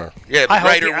 Oh, right. Somewhere. Yeah,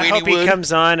 I Weenie hope he Wood.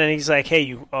 comes on and he's like,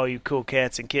 "Hey, all you cool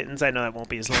cats and kittens." I know that won't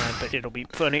be his line, but it'll be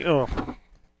funny. Oh,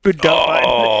 good Tony.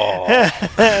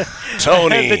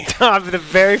 The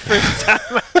very first time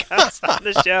I got on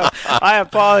the show, I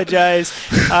apologize.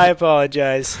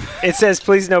 It says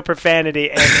please no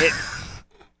profanity, and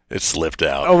it slipped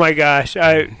out. Oh my gosh!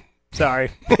 Sorry.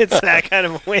 It's that kind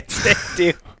of Wednesday,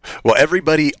 dude. Well,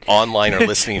 everybody online or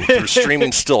listening through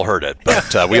streaming still heard it,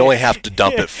 but we only have to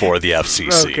dump it for the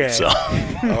FCC. Okay. So.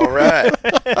 All right.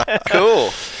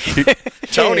 Cool.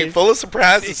 Tony, full of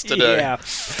surprises today. Yeah.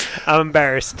 I'm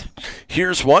embarrassed.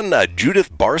 Here's one.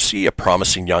 Judith Barcy, a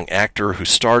promising young actor who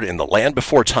starred in The Land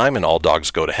Before Time and All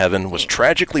Dogs Go to Heaven, was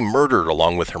tragically murdered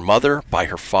along with her mother by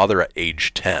her father at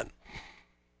age 10.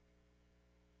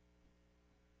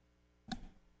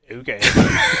 Okay.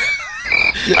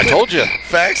 I told you.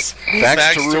 Facts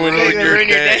to ruin your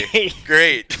day.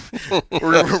 Great.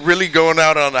 We're really going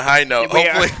out on a high note.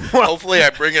 Hopefully I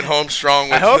bring it home strong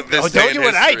with this don't day do in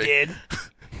what I history. did.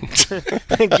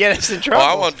 Get us in trouble. Oh,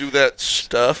 I want to do that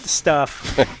stuff.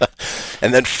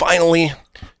 And then finally,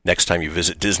 next time you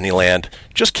visit Disneyland,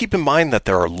 just keep in mind that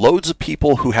there are loads of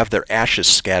people who have their ashes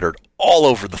scattered all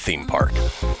over the theme park.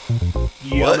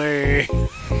 Yummy.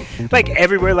 Like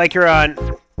everywhere, like you're on.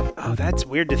 Oh, that's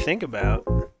weird to think about.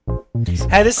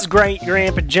 Hey, this is great. Your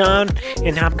Grandpa John,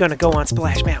 and I'm going to go on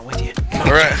Splash Mountain with you.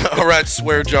 All right,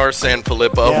 swear jar San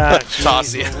Filippo. Yeah,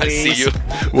 Tossie, I see you.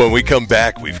 When we come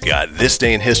back, we've got This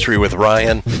Day in History with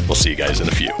Ryan. We'll see you guys in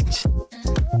a few.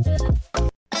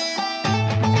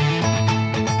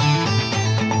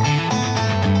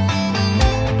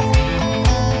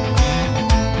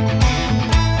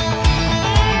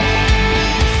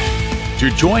 To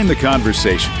join the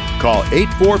conversation, call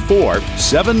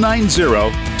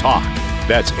 844-790-TALK.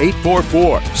 That's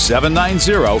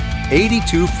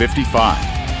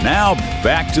 844-790-8255. Now,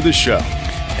 back to the show.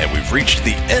 And we've reached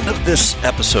the end of this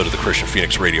episode of the Christian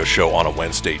Phoenix Radio Show on a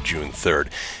Wednesday, June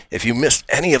 3rd. If you missed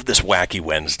any of this wacky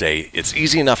Wednesday, it's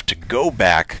easy enough to go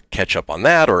back, catch up on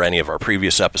that or any of our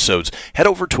previous episodes. Head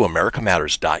over to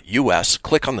americamatters.us,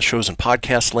 click on the shows and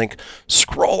podcast link,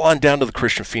 scroll on down to the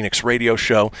Christian Phoenix Radio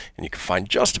Show, and you can find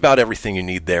just about everything you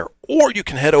need there. Or you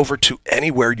can head over to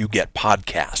anywhere you get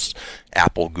podcasts.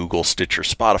 Apple, Google, Stitcher,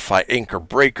 Spotify, Anchor,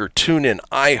 Breaker, TuneIn,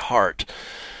 iHeart,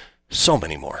 so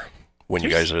many more. When you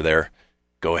guys are there,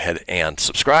 go ahead and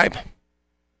subscribe,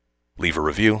 leave a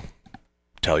review,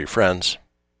 tell your friends.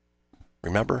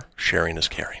 Remember, sharing is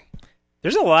caring.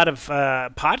 There's a lot of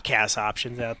podcast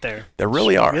options out there. There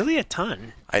really are. Really a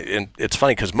ton. And it's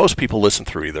funny because most people listen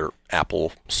through either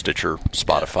Apple, Stitcher,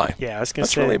 Spotify. Yeah, I was going to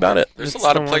say. That's really about it. There's a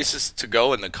lot of places to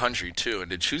go in the country, too.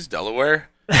 And to choose Delaware?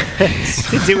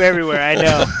 To do everywhere, I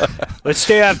know. Let's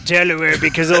stay off Delaware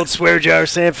because old swear jar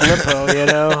San Filippo, you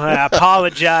know. I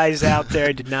apologize out there.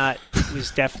 I did not. It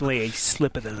was definitely a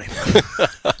slip of the lip.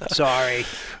 Sorry.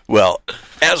 Well,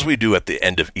 as we do at the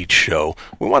end of each show,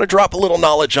 we want to drop a little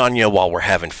knowledge on you while we're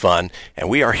having fun. And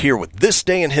we are here with This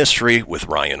Day in History with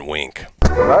Ryan Wink.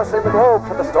 Crossing the globe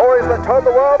for the stories that turn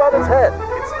the world on its head.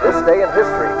 It's This Day in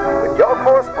History with your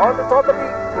correspondent on the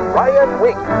beat, Ryan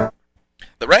Wink.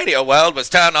 The radio world was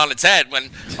turned on its head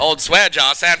when old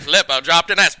swearjaw San Filippo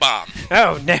dropped an S-bomb.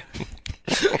 Oh, no.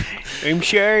 I'm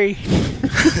sorry.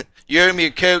 You owe me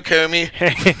a Coke, homie.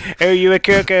 Oh, you a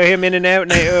Coke? Owe him in and out,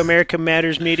 and I owe American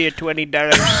Matters Media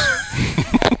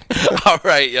 $20. All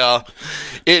right, y'all.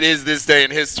 It is This Day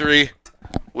in History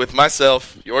with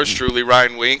myself, yours truly,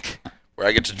 Ryan Wink, where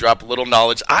I get to drop a little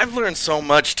knowledge. I've learned so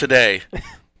much today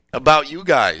about you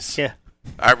guys. Yeah.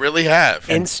 I really have.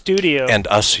 In studio. And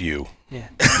us, you. Yeah.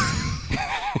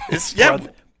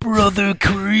 Brother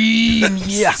Cream.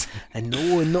 Yeah. I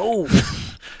know.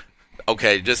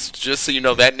 Okay, just so you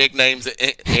know, that nickname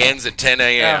ends at 10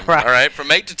 a.m. Right. All right,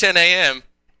 from 8 to 10 a.m.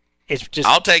 It's just.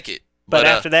 I'll take it. But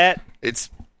after that, it's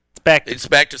back to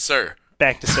sir.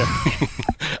 Back to sir.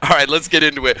 All right, let's get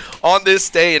into it. On this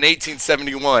day in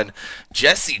 1871,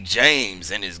 Jesse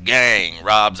James and his gang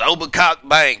robs Obercock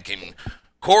Bank in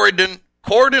Corydon,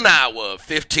 Iowa,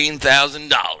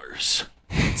 $15,000.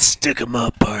 Stick 'em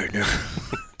up, partner.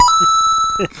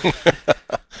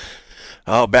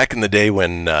 Oh, back in the day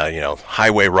when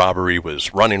highway robbery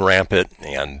was running rampant,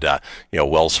 and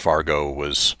Wells Fargo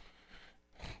was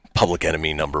public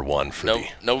enemy number one for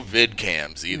no vid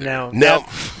cams either. No.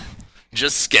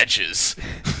 Just sketches.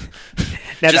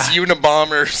 Now just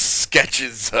Unabomber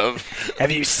sketches of.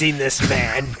 Have you seen this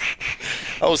man?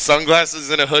 Oh, sunglasses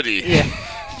and a hoodie. Yeah.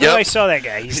 Yep. Oh, I saw that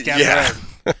guy. He's down the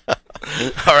road.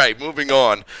 All right, moving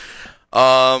on.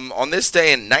 On this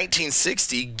day in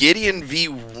 1960, Gideon v.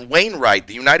 Wainwright,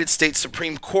 the United States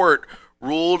Supreme Court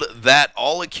ruled that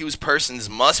all accused persons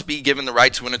must be given the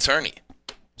right to an attorney.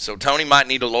 So Tony might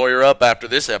need to lawyer up after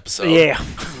this episode. Yeah,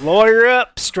 lawyer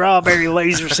up, strawberry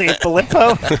laser San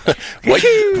Filippo.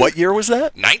 What year was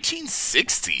that?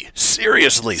 1960.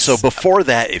 Seriously. So before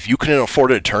that, if you couldn't afford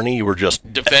an attorney, you were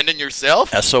just defending yourself?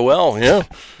 SOL, yeah.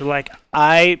 Like,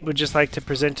 I would just like to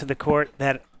present to the court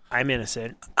that I'm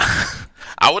innocent.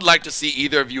 I would like to see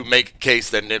either of you make a case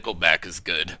that Nickelback is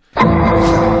good.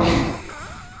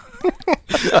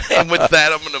 And with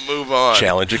that, I'm going to move on.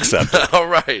 Challenge accepted. All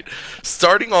right.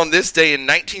 Starting on this day in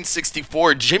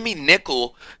 1964, Jimmy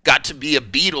Nickel got to be a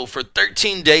Beatle for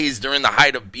 13 days during the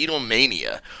height of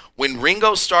Beatlemania, when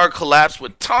Ringo Starr collapsed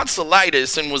with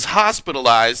tonsillitis and was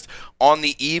hospitalized on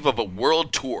the eve of a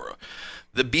world tour.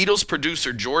 The Beatles'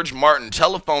 producer, George Martin,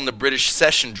 telephoned the British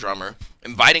session drummer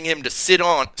inviting him to sit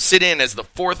in as the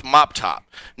fourth mop top.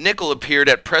 Nickel appeared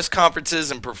at press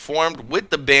conferences and performed with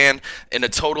the band in a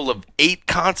total of 8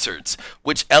 concerts,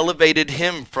 which elevated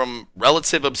him from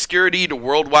relative obscurity to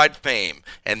worldwide fame,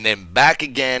 and then back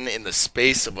again in the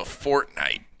space of a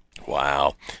fortnight.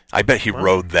 Wow. I bet he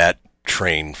rode that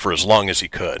train for as long as he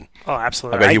could. Oh,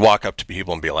 absolutely. I bet he'd walk up to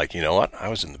people and be like, you know what? I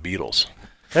was in the Beatles.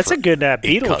 That's a good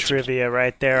Beatle trivia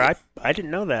right there. I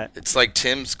didn't know that. It's like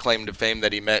Tim's claim to fame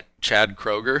that he met Chad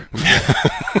Kroger.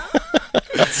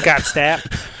 Scott Stapp.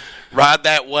 Ride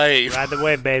that wave. Ride the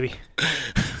wave, baby.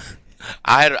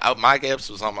 Mike Epps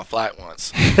was on my flight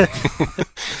once.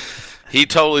 He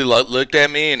totally looked at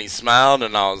me and he smiled,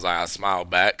 and I smiled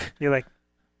back. You're like,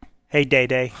 hey,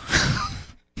 Day-Day.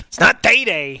 It's not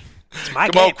Day-Day. It's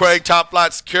Mike Come on, Epps. Craig. Top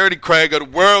flight security, Craig, of the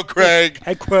world, Craig.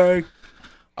 Hey, Craig.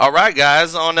 All right,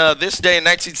 guys. On this day in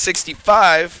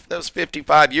 1965, that was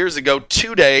 55 years ago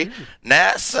today,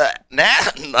 NASA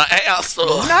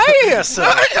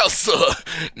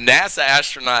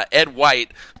astronaut Ed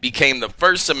White became the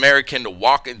first American to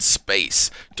walk in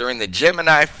space. During the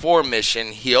Gemini 4 mission,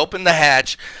 he opened the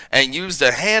hatch and used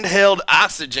a handheld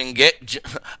oxygen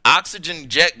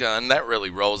jet gun, that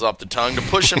really rolls off the tongue, to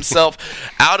push himself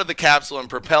out of the capsule and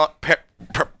propel...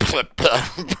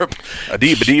 A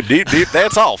deep,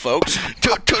 that's all, folks.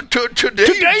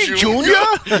 Today, Junior.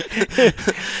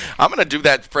 I'm going to do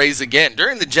that phrase again.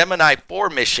 During the Gemini 4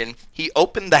 mission, he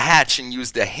opened the hatch and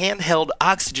used a handheld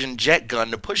oxygen jet gun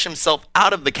to push himself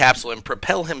out of the capsule and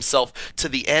propel himself to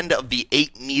the end of the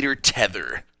 8-meter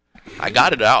tether. I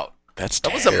got it out. That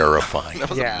terrifying. That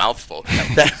was a mouthful.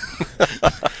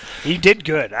 You did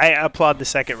good. I applaud the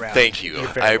second round. Thank you.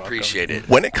 I appreciate it.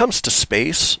 When it comes to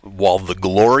space, while the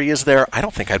glory is there, I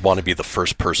don't think I'd want to be the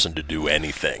first person to do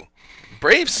anything.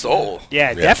 Brave soul.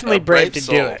 Yeah, definitely brave to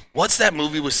do it. What's that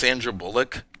movie with Sandra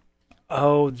Bullock?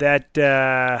 Oh, that...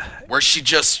 where she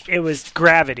just... It was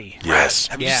Gravity. Yes.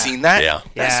 Have you seen that? Yeah.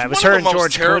 Yeah, it was her and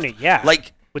George Clooney. Yeah.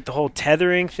 Like... with the whole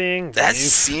tethering thing. That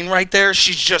scene right there,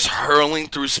 she's just hurling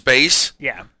through space.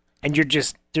 Yeah. And you're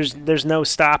just... There's no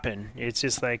stopping. It's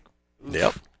just like...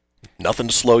 Yep. Nothing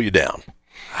to slow you down.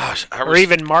 Gosh, or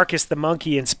even Marcus the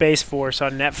Monkey in Space Force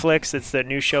on Netflix. It's the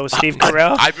new show with Steve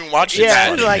Carell. I've been watching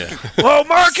that. Yeah, like, whoa,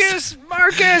 Marcus!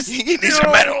 He needs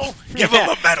a medal. Give him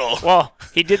a medal. Well,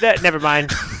 he did that. Never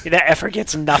mind. That effort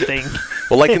gets nothing.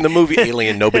 Well, like in the movie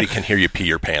Alien, nobody can hear you pee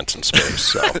your pants in space,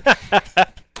 so...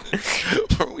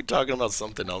 Were we talking about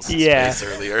something else in space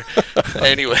earlier?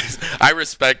 Anyways, I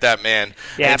respect that man.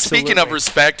 Yeah, and absolutely. Speaking of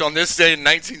respect, on this day in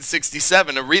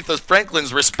 1967, Aretha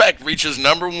Franklin's Respect reaches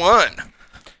 #1.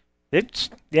 It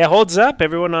holds up.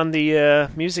 Everyone on the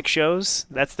music shows,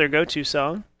 that's their go-to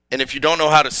song. And if you don't know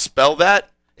how to spell that,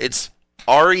 it's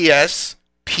RESPECT.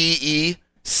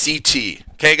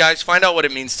 Okay, guys, find out what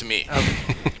it means to me.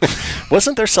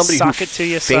 Wasn't there somebody who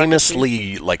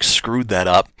famously screwed that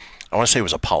up? I want to say it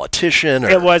was a politician.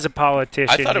 It was a politician.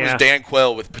 I thought it was Dan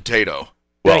Quayle with potato.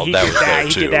 Well, he that did was there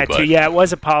He too. did that too. Yeah, it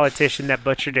was a politician that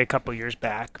butchered it a couple years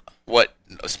back. What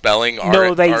spelling?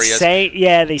 No, they said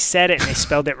it and they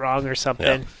spelled it wrong or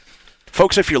something. Yeah.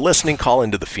 Folks, if you're listening, call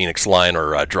into the Phoenix line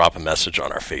or drop a message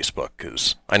on our Facebook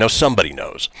because I know somebody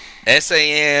knows.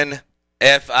 SANFILIPPO.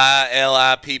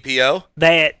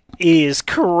 That is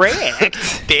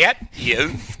correct. That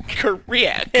is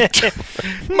correct.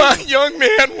 My young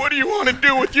man, what do you want to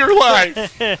do with your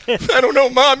life? I don't know,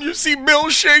 Mom. You see Bill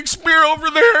Shakespeare over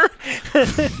there?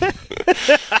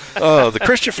 The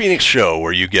Christian Phoenix Show,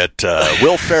 where you get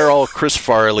Will Ferrell, Chris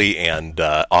Farley, and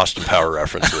Austin Power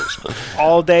references.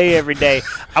 All day, every day.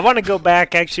 I want to go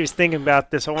back. Actually, I was thinking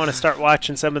about this. I want to start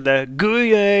watching some of the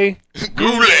Goulet.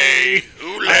 Goulet.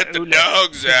 Who let the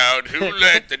dogs out? Who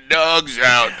let the dogs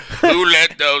out? Who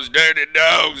let those dirty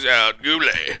dogs out?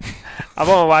 Goulet. I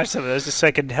want to watch some of those just so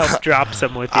I can help drop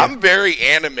some with you. I'm very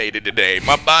animated today.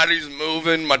 My body's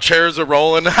moving. My chairs are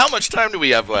rolling. How much time do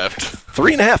we have left?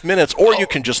 3.5 minutes, or you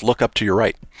can just look up to your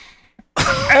right.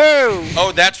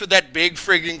 Oh, that's what that big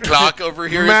friggin' clock over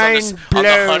here is on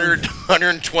the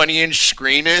 120-inch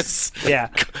screen is? Yeah.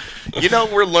 You know,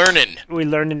 we're learning. We're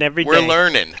learning every day. We're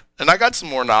learning. And I got some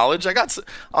more knowledge. I got some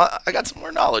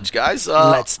more knowledge, guys.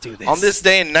 Let's do this. On this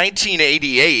day in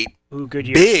 1988, good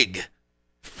year. Big,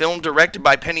 film directed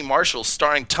by Penny Marshall,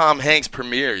 starring Tom Hanks,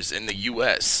 premieres in the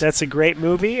U.S. That's a great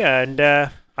movie, and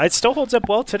it still holds up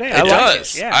well today. It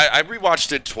does. Yeah. I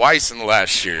rewatched it twice in the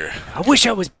last year. I wish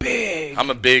I was big.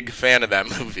 I'm a big fan of that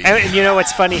movie. And you know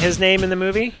what's funny? His name in the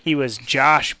movie? He was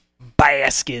Josh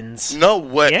Baskins. No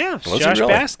way. Yeah, Was Josh he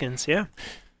really? Baskins, yeah.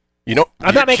 You know,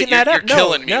 I'm not making that up. You're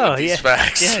killing me with these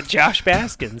facts. Yeah, Josh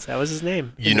Baskins. That was his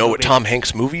name. You know what Tom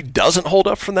Hanks movie doesn't hold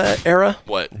up from that era?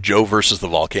 What? Joe versus the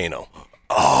Volcano.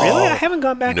 Oh, really? I haven't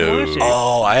gone back and watched it.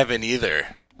 Oh, I haven't either.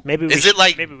 Maybe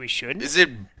we shouldn't. Is it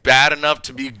bad enough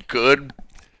to be good?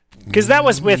 Because that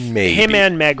was with him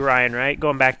and Meg Ryan, right?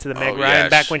 Going back to the Meg Ryan,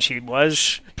 back when she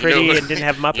was pretty and didn't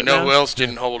have Muppet You know mouth. who else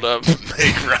didn't hold up?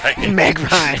 Meg Ryan. Meg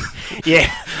Ryan.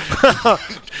 Yeah.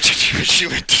 She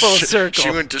went to Full circle. She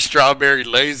went to Strawberry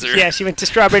Laser. Yeah, she went to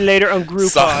Strawberry later on Groupon.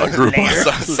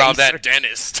 Saw that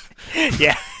dentist.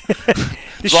 Yeah.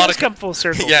 The show's come full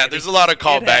circle. Yeah, baby. there's a lot of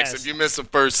callbacks. It If you miss the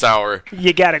first hour,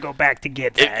 you got to go back to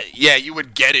get that. You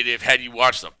would get it had you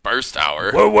watched the first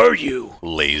hour. Where were you?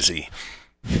 Lazy.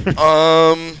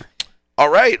 All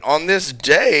right. On this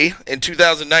day in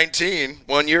 2019,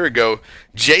 1 year ago,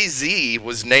 Jay-Z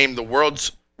was named the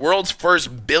world's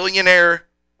first billionaire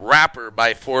rapper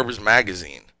by Forbes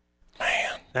magazine.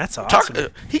 Man, that's awesome.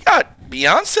 He got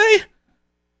Beyonce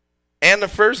and the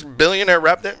first billionaire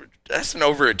rap. That's an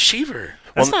overachiever.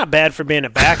 That's not bad for being a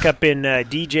backup in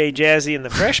DJ Jazzy and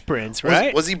the Fresh Prince,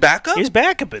 right? Was he backup? He was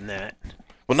backup in that.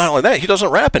 Well, not only that, he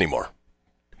doesn't rap anymore.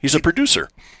 He's a producer.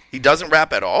 He doesn't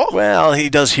rap at all? Well, he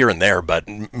does here and there, but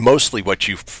mostly what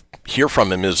you hear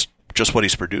from him is just what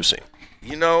he's producing.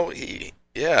 You know, he's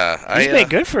made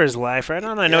good for his life, right?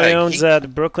 I know he owns the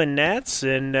Brooklyn Nets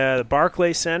and the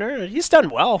Barclays Center. He's done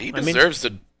well. He deserves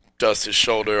to dust his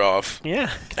shoulder off.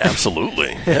 Yeah.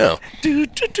 Absolutely. Yeah.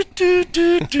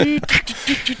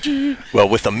 Well,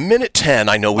 with a minute 10,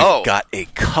 I know we've got a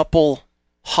couple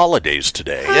holidays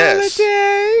today. Yes.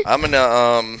 I'm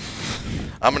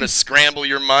gonna scramble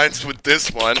your minds with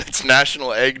this one. It's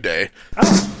National Egg Day.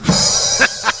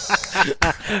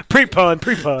 Pre-pun.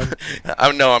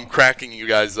 I'm cracking you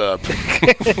guys up.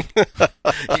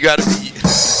 You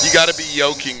gotta be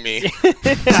yoking me. I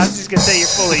was just gonna say you're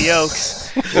full of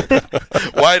yolks.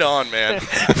 White on, man.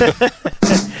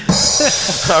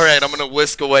 All right, I'm gonna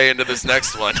whisk away into this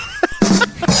next one.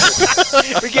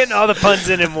 We're getting all the puns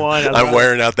in one. I'm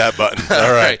wearing out that button.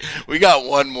 All right, we got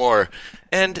one more,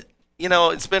 and you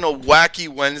know it's been a wacky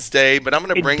Wednesday, but I'm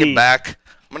gonna bring it back.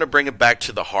 I'm gonna bring it back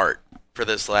to the heart for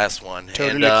this last one.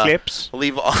 Total eclipse.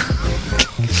 Leave all.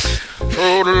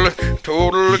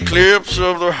 Total eclipse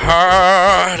of the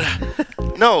heart.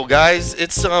 No, guys,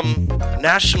 it's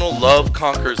National Love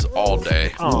Conquers All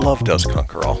Day. Oh. Love does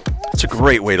conquer all. It's a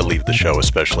great way to leave the show,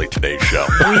 especially today's show.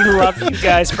 We love you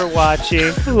guys for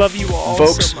watching. We love you all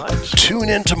Folks, so much. Tune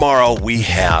in tomorrow. We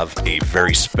have a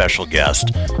very special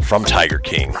guest from Tiger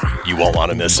King. You won't want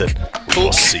to miss it.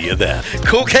 We'll see you then.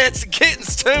 Cool cats and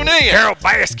kittens, tune in. Carol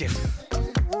Baskin.